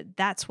tell you that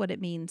that's what it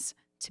means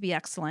to be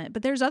excellent.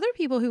 But there's other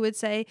people who would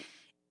say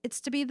it's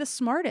to be the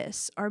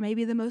smartest, or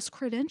maybe the most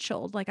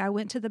credentialed. Like, I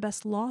went to the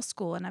best law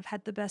school and I've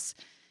had the best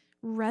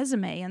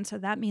resume, and so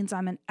that means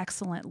I'm an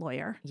excellent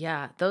lawyer.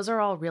 Yeah, those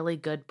are all really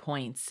good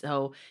points.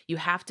 So you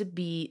have to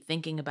be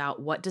thinking about,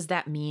 what does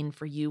that mean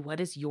for you? What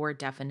is your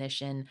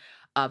definition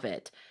of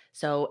it?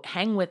 So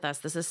hang with us.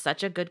 This is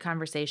such a good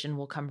conversation.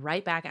 We'll come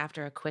right back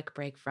after a quick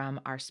break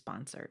from our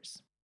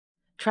sponsors.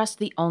 Trust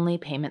the only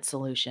payment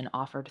solution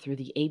offered through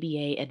the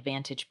ABA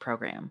Advantage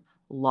program,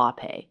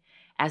 LawPay,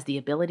 as the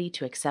ability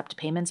to accept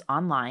payments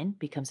online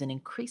becomes an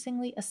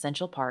increasingly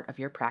essential part of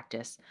your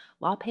practice.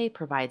 LawPay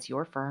provides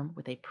your firm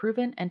with a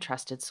proven and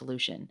trusted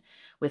solution.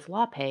 With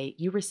LawPay,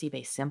 you receive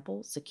a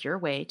simple, secure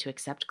way to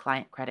accept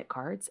client credit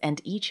cards and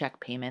e-check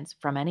payments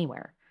from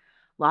anywhere.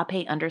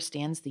 LawPay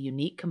understands the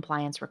unique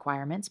compliance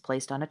requirements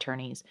placed on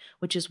attorneys,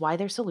 which is why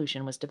their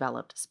solution was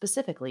developed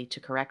specifically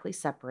to correctly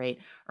separate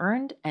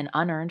earned and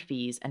unearned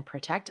fees and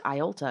protect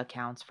IOLTA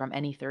accounts from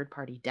any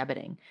third-party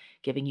debiting,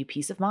 giving you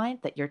peace of mind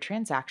that your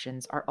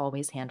transactions are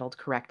always handled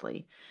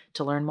correctly.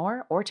 To learn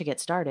more or to get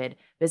started,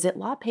 visit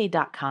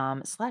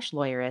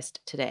lawpay.com/lawyerist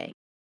today.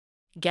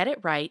 Get it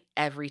right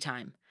every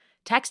time.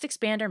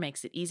 TextExpander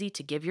makes it easy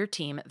to give your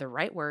team the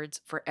right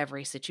words for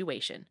every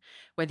situation.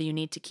 Whether you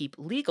need to keep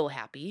legal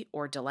happy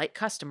or delight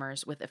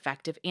customers with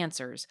effective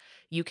answers,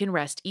 you can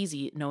rest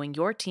easy knowing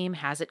your team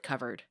has it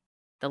covered.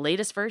 The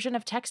latest version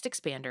of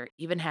TextExpander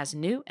even has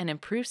new and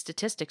improved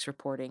statistics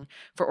reporting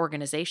for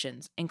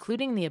organizations,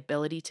 including the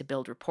ability to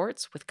build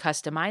reports with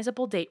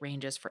customizable date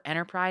ranges for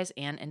enterprise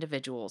and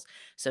individuals,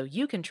 so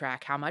you can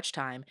track how much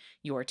time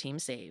your team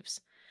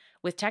saves.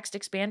 With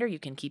TextExpander, you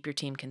can keep your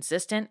team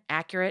consistent,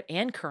 accurate,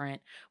 and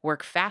current,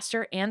 work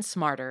faster and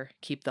smarter,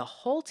 keep the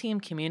whole team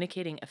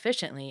communicating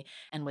efficiently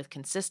and with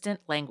consistent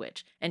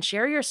language, and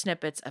share your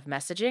snippets of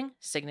messaging,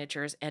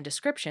 signatures, and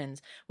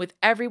descriptions with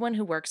everyone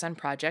who works on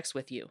projects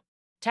with you.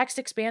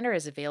 TextExpander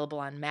is available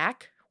on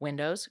Mac,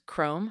 Windows,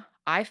 Chrome,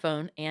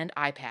 iPhone, and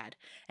iPad.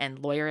 And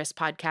Lawyerist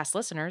podcast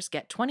listeners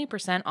get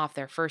 20% off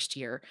their first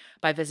year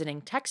by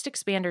visiting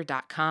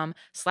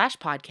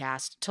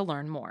textexpander.com/podcast to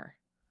learn more.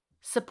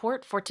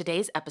 Support for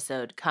today's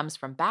episode comes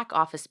from Back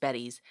Office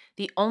Betties,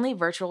 the only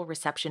virtual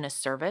receptionist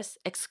service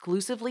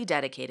exclusively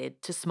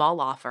dedicated to small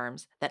law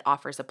firms that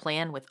offers a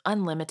plan with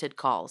unlimited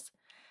calls.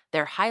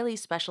 Their highly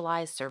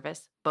specialized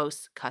service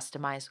boasts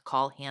customized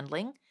call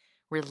handling,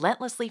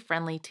 relentlessly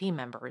friendly team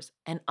members,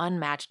 and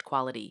unmatched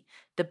quality.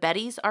 The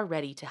Betties are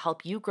ready to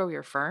help you grow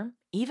your firm,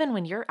 even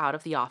when you're out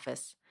of the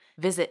office.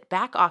 Visit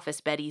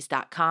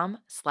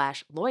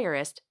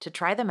backofficebetties.com/lawyerist to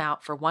try them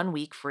out for 1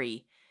 week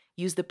free.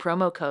 Use the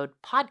promo code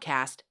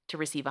PODCAST to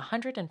receive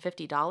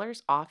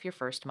 $150 off your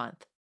first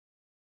month.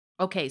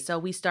 Okay, so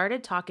we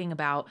started talking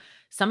about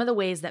some of the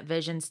ways that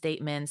vision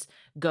statements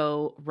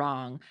go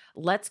wrong.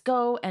 Let's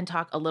go and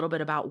talk a little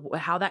bit about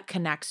how that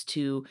connects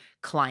to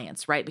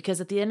clients, right?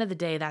 Because at the end of the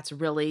day, that's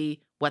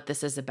really what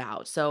this is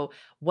about. So,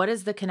 what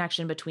is the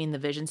connection between the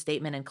vision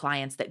statement and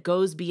clients that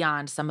goes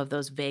beyond some of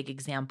those vague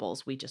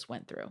examples we just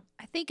went through?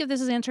 I think if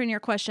this is answering your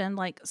question,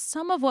 like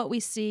some of what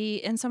we see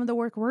in some of the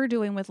work we're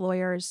doing with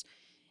lawyers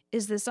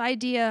is this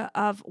idea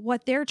of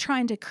what they're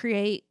trying to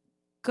create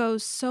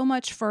goes so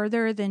much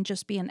further than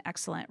just being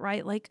excellent,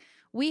 right? Like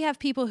we have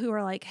people who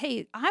are like,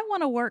 hey, I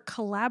want to work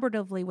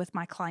collaboratively with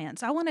my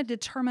clients. I want to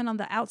determine on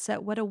the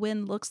outset what a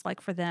win looks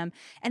like for them.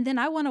 And then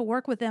I want to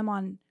work with them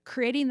on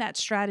creating that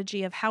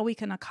strategy of how we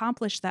can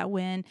accomplish that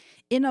win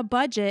in a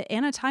budget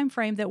and a time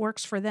frame that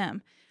works for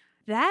them.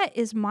 That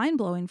is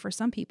mind-blowing for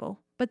some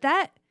people. But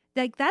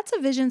that's a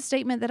vision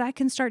statement that I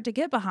can start to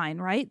get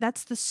behind, right?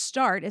 That's the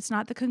start. It's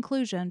not the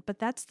conclusion, but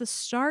that's the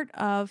start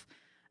of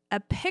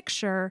a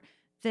picture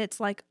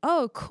that's like,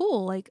 oh,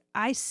 cool. Like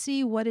I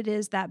see what it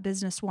is that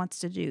business wants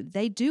to do.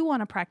 They do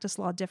want to practice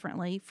law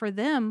differently. For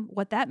them,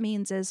 what that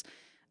means is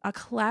a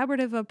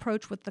collaborative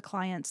approach with the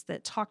clients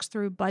that talks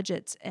through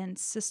budgets and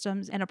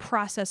systems and a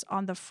process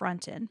on the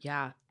front end.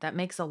 Yeah, that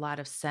makes a lot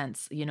of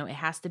sense. You know, it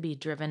has to be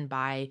driven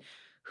by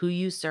who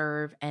you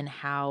serve and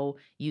how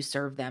you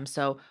serve them.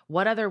 So,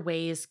 what other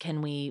ways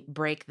can we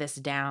break this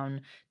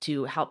down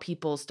to help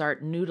people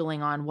start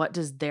noodling on what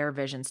does their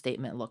vision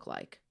statement look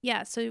like?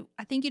 Yeah, so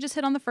I think you just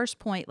hit on the first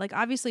point. Like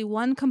obviously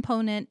one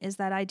component is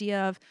that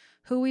idea of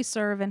who we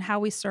serve and how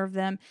we serve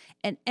them.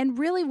 And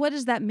really what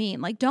does that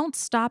mean? Like don't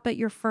stop at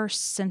your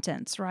first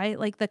sentence, right?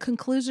 Like the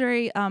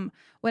conclusory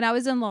when I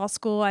was in law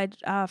school, I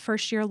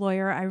first year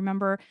lawyer, I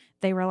remember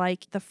they were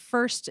like the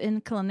first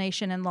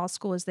inclination in law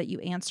school is that you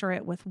answer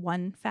it with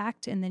one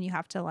fact and then you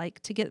have to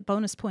like to get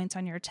bonus points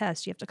on your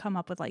test, you have to come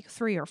up with like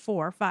 3 or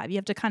 4 or 5. You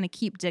have to kind of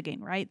keep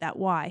digging, right? That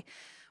why.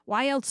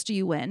 Why else do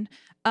you win?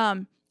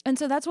 And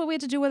so that's what we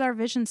had to do with our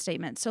vision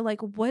statement. So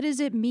like, what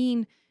does it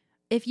mean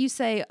if you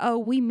say, oh,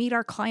 we meet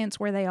our clients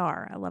where they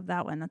are? I love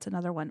that one. That's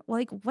another one. Well,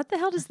 like, what the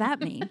hell does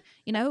that mean?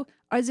 You know,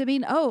 or does it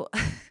mean, oh,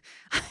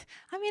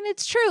 I mean,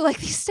 it's true. Like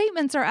these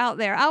statements are out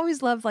there. I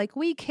always love like,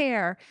 we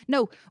care.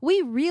 No,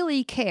 we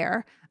really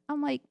care.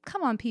 I'm like,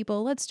 come on,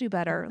 people, let's do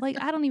better.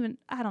 Like, I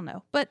don't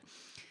know. But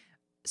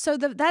so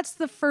that's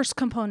the first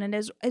component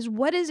is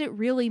what does it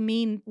really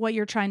mean, what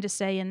you're trying to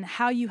say and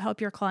how you help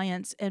your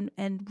clients and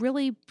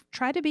really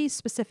try to be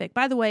specific.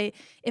 By the way,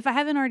 if I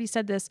haven't already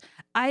said this,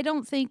 I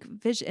don't think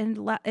vision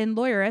and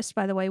Lawyerist,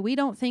 by the way, we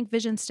don't think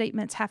vision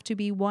statements have to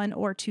be 1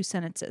 or 2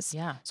 sentences.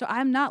 Yeah. So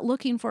I'm not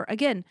looking for,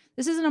 again,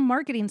 this isn't a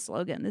marketing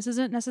slogan. This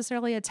isn't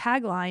necessarily a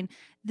tagline.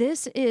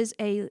 This is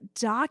a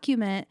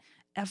document,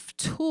 a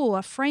tool,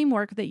 a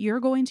framework that you're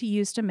going to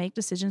use to make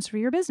decisions for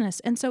your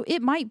business. And so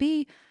it might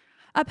be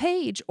a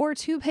page or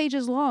 2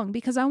 pages long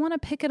because I want to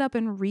pick it up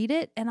and read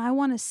it and I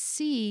want to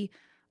see,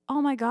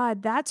 oh my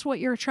God, that's what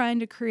you're trying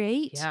to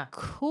create. Yeah.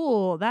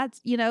 Cool. That's,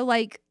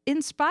 like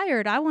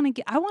inspired. I want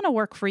to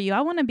work for you.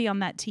 I want to be on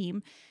that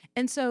team.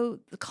 And so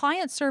the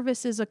client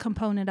service is a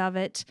component of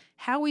it.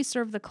 How we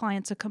serve the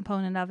client's a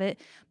component of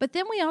it. But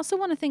then we also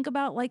want to think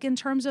about like in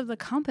terms of the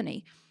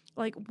company,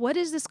 like what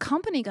is this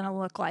company going to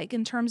look like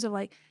in terms of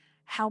like,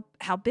 how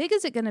big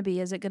is it going to be?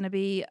 Is it going to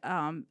be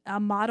a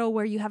model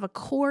where you have a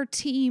core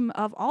team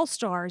of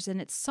all-stars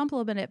and it's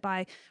supplemented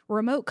by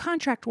remote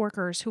contract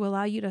workers who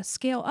allow you to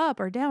scale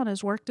up or down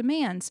as work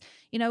demands?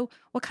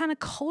 What kind of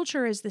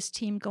culture is this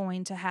team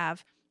going to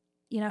have?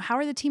 How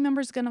are the team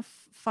members going to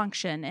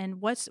function? And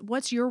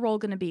what's your role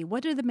going to be?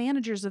 What do the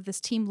managers of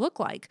this team look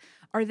like?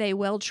 Are they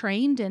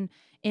well-trained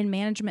in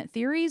management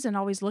theories and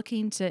always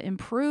looking to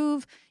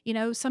improve?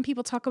 Some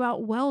people talk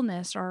about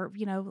wellness or,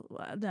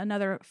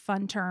 another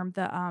fun term,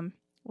 the,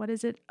 what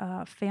is it?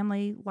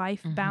 Family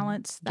life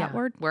balance, that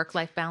word?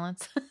 Work-life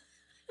balance.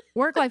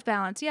 Work-life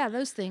balance. Yeah,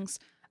 those things.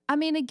 I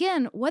mean,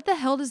 again, what the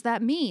hell does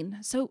that mean?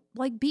 So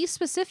like, be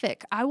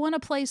specific. I want a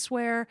place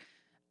where,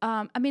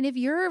 if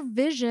your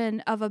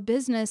vision of a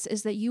business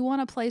is that you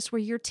want a place where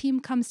your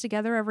team comes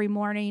together every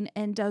morning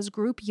and does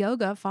group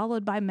yoga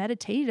followed by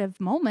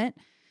meditative moment,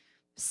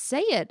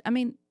 say it.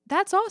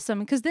 That's awesome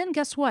because then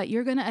guess what?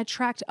 You're going to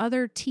attract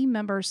other team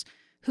members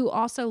who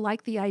also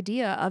like the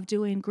idea of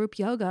doing group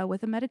yoga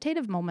with a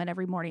meditative moment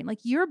every morning. Like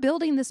you're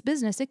building this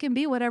business. It can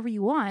be whatever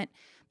you want,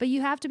 but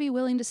you have to be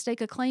willing to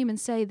stake a claim and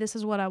say, this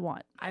is what I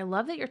want. I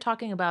love that you're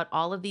talking about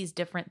all of these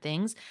different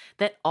things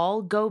that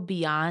all go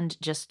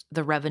beyond just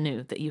the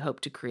revenue that you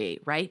hope to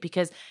create, right?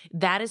 Because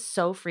that is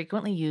so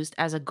frequently used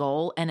as a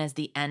goal and as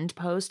the end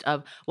post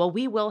of, well,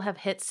 we will have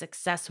hit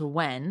success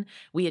when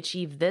we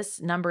achieve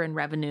this number in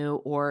revenue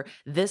or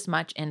this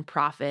much in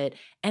profit.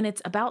 And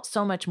it's about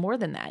so much more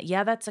than that.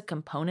 Yeah, that's a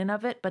component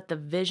of it, but the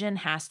vision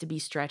has to be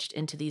stretched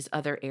into these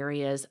other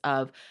areas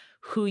of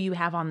who you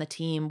have on the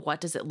team,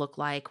 what does it look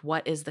like,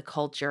 what is the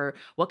culture,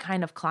 what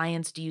kind of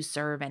clients do you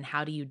serve, and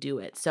how do you do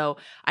it? So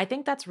I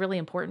think that's really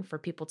important for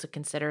people to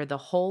consider the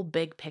whole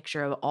big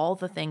picture of all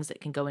the things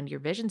that can go into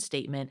your vision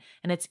statement.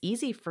 And it's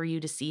easy for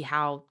you to see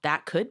how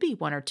that could be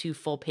 1 or 2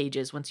 full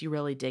pages once you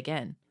really dig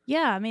in.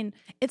 Yeah, I mean,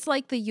 it's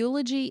like the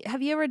eulogy.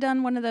 Have you ever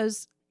done one of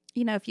those,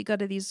 if you go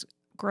to these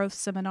growth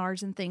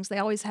seminars and things, they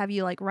always have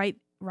you like write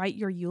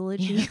your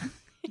eulogy. Yeah.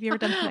 Have you ever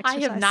done that exercise?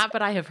 I have not,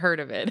 but I have heard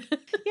of it.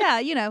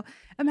 Yeah,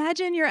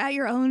 imagine you're at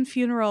your own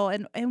funeral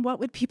and what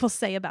would people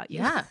say about you?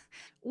 Yeah.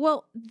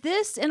 Well,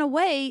 this in a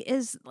way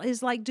is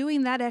like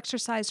doing that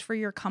exercise for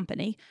your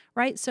company,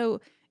 right?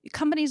 So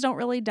companies don't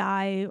really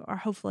die, or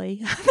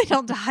hopefully they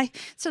don't die.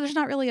 So there's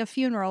not really a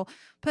funeral,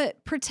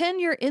 but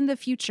pretend you're in the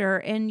future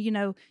and,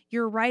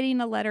 you're writing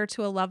a letter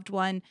to a loved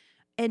one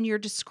and you're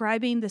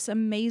describing this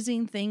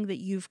amazing thing that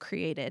you've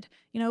created.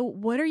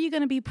 What are you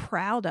going to be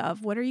proud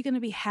of? What are you going to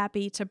be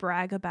happy to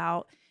brag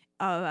about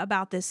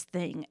this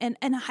thing? And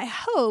I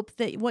hope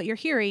that what you're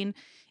hearing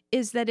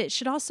is that it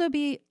should also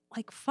be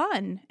like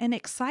fun and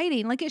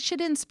exciting. Like it should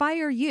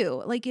inspire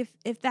you. Like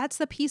if that's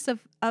the piece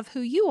of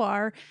who you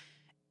are,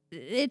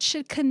 it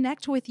should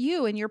connect with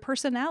you and your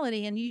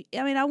personality.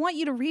 And I want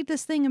you to read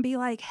this thing and be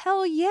like,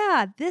 hell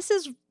yeah, this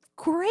is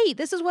great.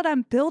 This is what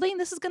I'm building.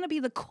 This is going to be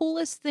the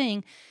coolest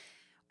thing.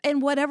 And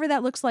whatever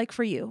that looks like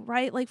for you,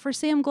 right? Like for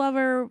Sam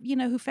Glover,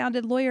 who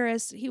founded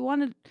Lawyerist, he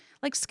wanted,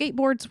 like,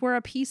 skateboards were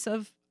a piece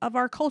of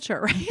our culture,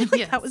 right?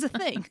 Like that was a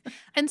thing.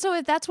 And so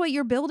if that's what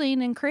you're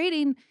building and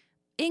creating,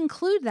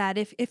 include that.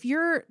 If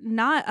you're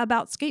not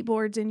about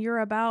skateboards and you're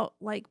about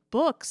like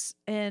books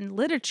and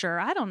literature,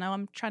 I don't know,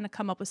 I'm trying to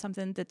come up with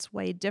something that's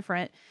way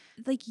different.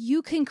 Like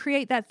you can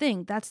create that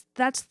thing. That's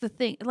the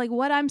thing. Like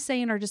what I'm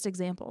saying are just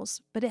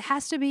examples, but it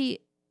has to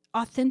be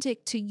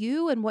authentic to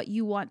you and what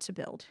you want to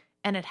build.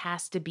 And it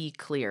has to be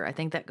clear. I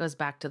think that goes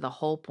back to the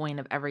whole point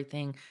of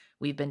everything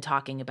we've been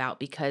talking about,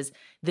 because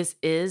this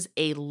is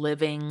a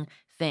living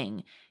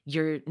thing.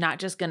 You're not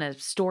just going to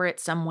store it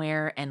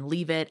somewhere and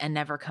leave it and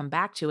never come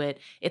back to it.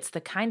 It's the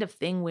kind of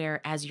thing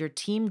where as your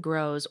team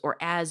grows, or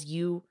as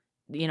you,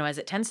 as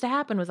it tends to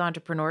happen with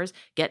entrepreneurs,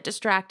 get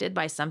distracted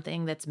by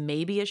something that's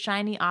maybe a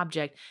shiny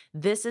object,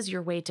 this is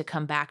your way to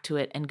come back to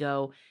it and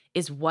go,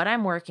 is what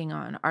I'm working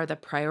on, are the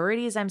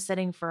priorities I'm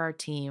setting for our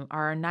team,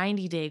 are our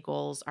 90-day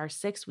goals, our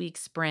 6-week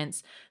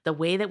sprints, the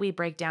way that we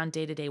break down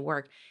day-to-day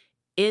work,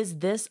 is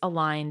this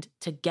aligned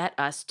to get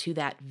us to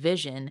that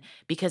vision?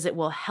 Because it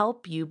will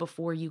help you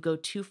before you go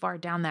too far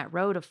down that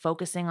road of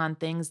focusing on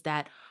things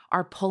that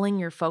are pulling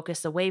your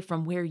focus away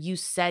from where you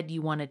said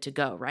you wanted to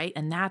go, right?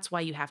 And that's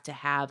why you have to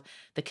have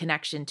the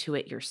connection to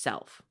it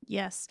yourself.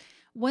 Yes.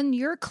 When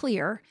you're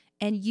clear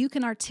and you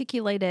can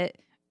articulate it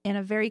in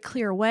a very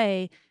clear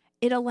way,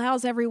 it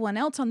allows everyone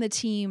else on the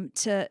team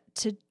to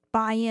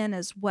buy in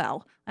as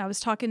well. I was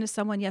talking to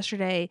someone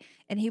yesterday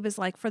and he was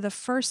like, for the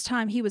first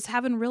time, he was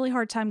having a really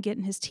hard time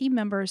getting his team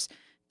members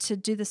to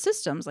do the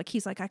systems. Like,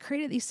 he's like, I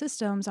created these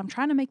systems. I'm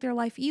trying to make their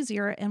life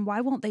easier. And why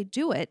won't they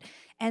do it?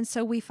 And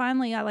so we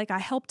finally, I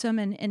helped him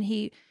and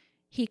he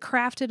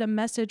crafted a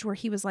message where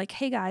he was like,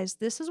 hey guys,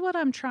 this is what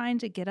I'm trying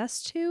to get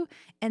us to.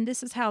 And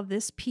this is how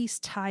this piece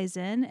ties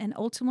in. And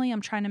ultimately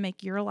I'm trying to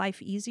make your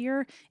life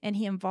easier. And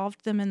he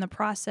involved them in the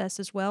process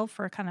as well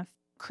for kind of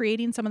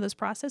creating some of those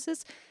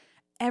processes.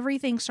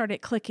 Everything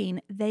started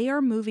clicking. They are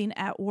moving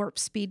at warp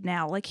speed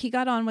now. Like, he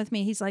got on with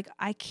me. He's like,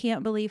 I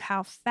can't believe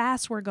how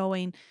fast we're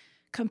going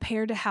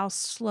compared to how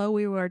slow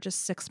we were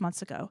just 6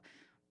 months ago.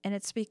 And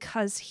it's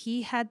because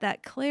he had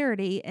that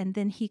clarity and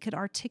then he could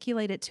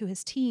articulate it to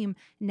his team.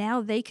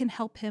 Now they can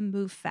help him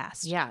move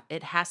fast. Yeah,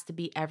 it has to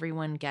be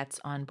everyone gets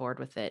on board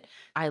with it.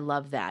 I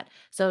love that.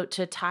 So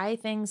to tie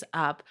things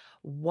up,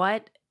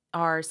 what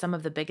are some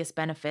of the biggest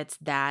benefits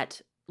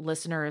that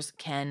listeners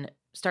can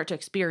start to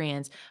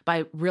experience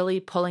by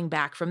really pulling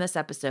back from this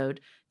episode,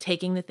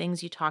 taking the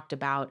things you talked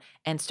about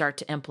and start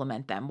to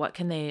implement them? What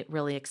can they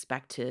really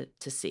expect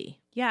to see?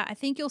 Yeah, I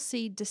think you'll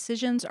see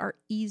decisions are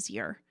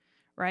easier,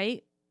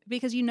 right?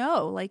 Because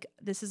like,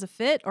 this is a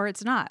fit or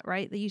it's not,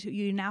 right?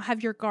 You now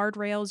have your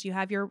guardrails, you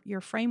have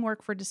your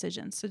framework for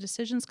decisions. So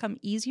decisions come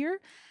easier,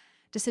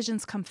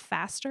 decisions come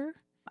faster.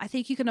 I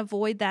think you can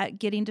avoid that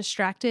getting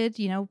distracted,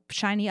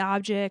 shiny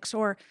objects,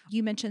 or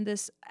you mentioned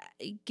this,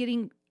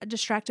 getting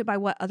distracted by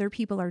what other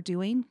people are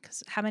doing.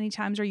 Because how many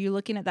times are you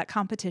looking at that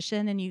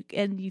competition and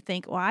you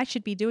think, well, I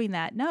should be doing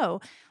that?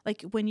 No,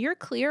 like, when you're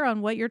clear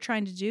on what you're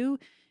trying to do,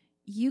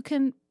 you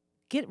can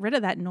get rid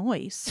of that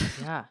noise.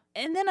 Yeah.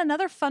 And then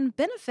another fun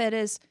benefit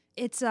is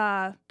it's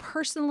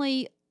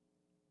personally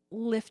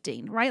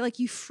lifting, right? Like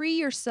you free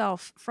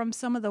yourself from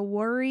some of the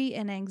worry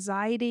and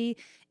anxiety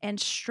and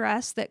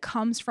stress that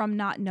comes from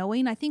not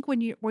knowing. I think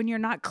when you're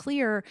not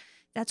clear,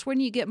 that's when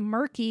you get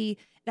murky.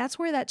 That's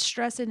where that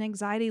stress and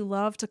anxiety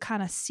love to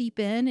kind of seep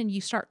in, and you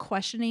start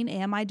questioning,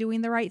 am I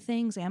doing the right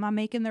things? Am I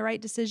making the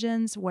right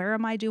decisions? Where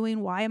am I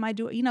doing? Why am I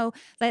doing,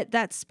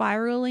 that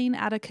spiraling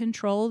out of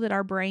control that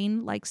our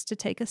brain likes to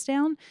take us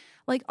down.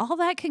 Like all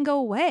that can go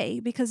away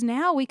because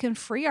now we can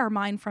free our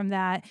mind from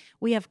that.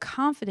 We have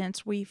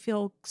confidence. We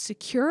feel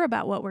secure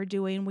about what we're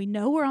doing. We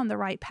know we're on the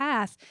right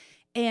path.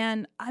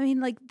 And I mean,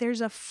 like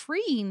there's a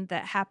freeing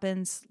that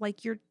happens,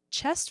 like your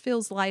chest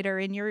feels lighter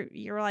and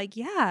you're like,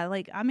 yeah,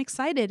 like I'm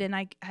excited and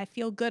I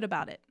feel good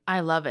about it.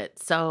 I love it.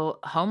 So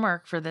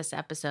homework for this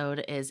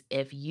episode is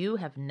if you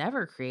have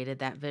never created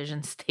that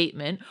vision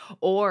statement,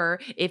 or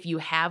if you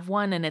have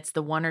one and it's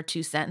the 1 or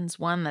 2 sentence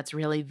one that's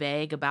really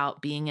vague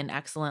about being an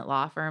excellent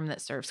law firm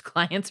that serves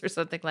clients or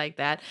something like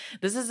that,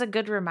 this is a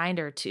good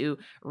reminder to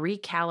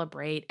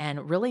recalibrate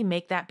and really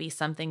make that be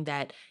something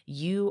that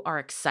you are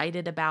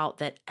excited about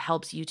that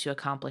helps you to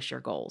accomplish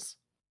your goals.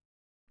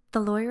 The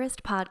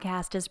Lawyerist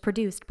podcast is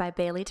produced by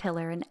Bailey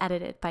Tiller and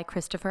edited by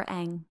Christopher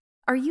Eng.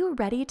 Are you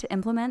ready to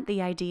implement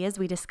the ideas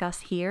we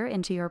discuss here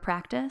into your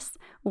practice?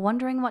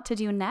 Wondering what to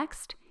do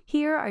next?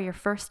 Here are your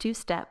first 2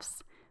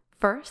 steps.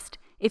 First,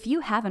 if you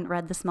haven't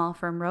read the Small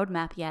Firm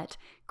Roadmap yet,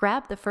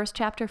 grab the first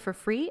chapter for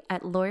free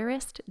at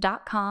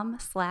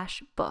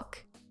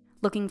lawyerist.com/book.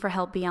 Looking for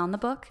help beyond the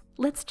book?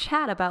 Let's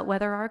chat about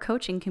whether our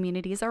coaching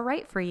communities are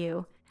right for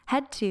you.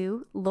 Head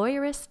to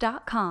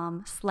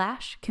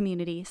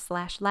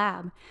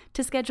lawyerist.com/community/lab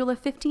to schedule a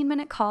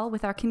 15-minute call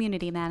with our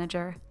community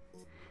manager.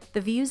 The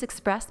views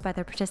expressed by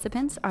the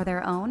participants are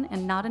their own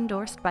and not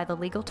endorsed by the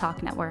Legal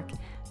Talk Network.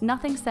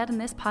 Nothing said in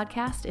this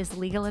podcast is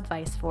legal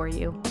advice for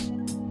you.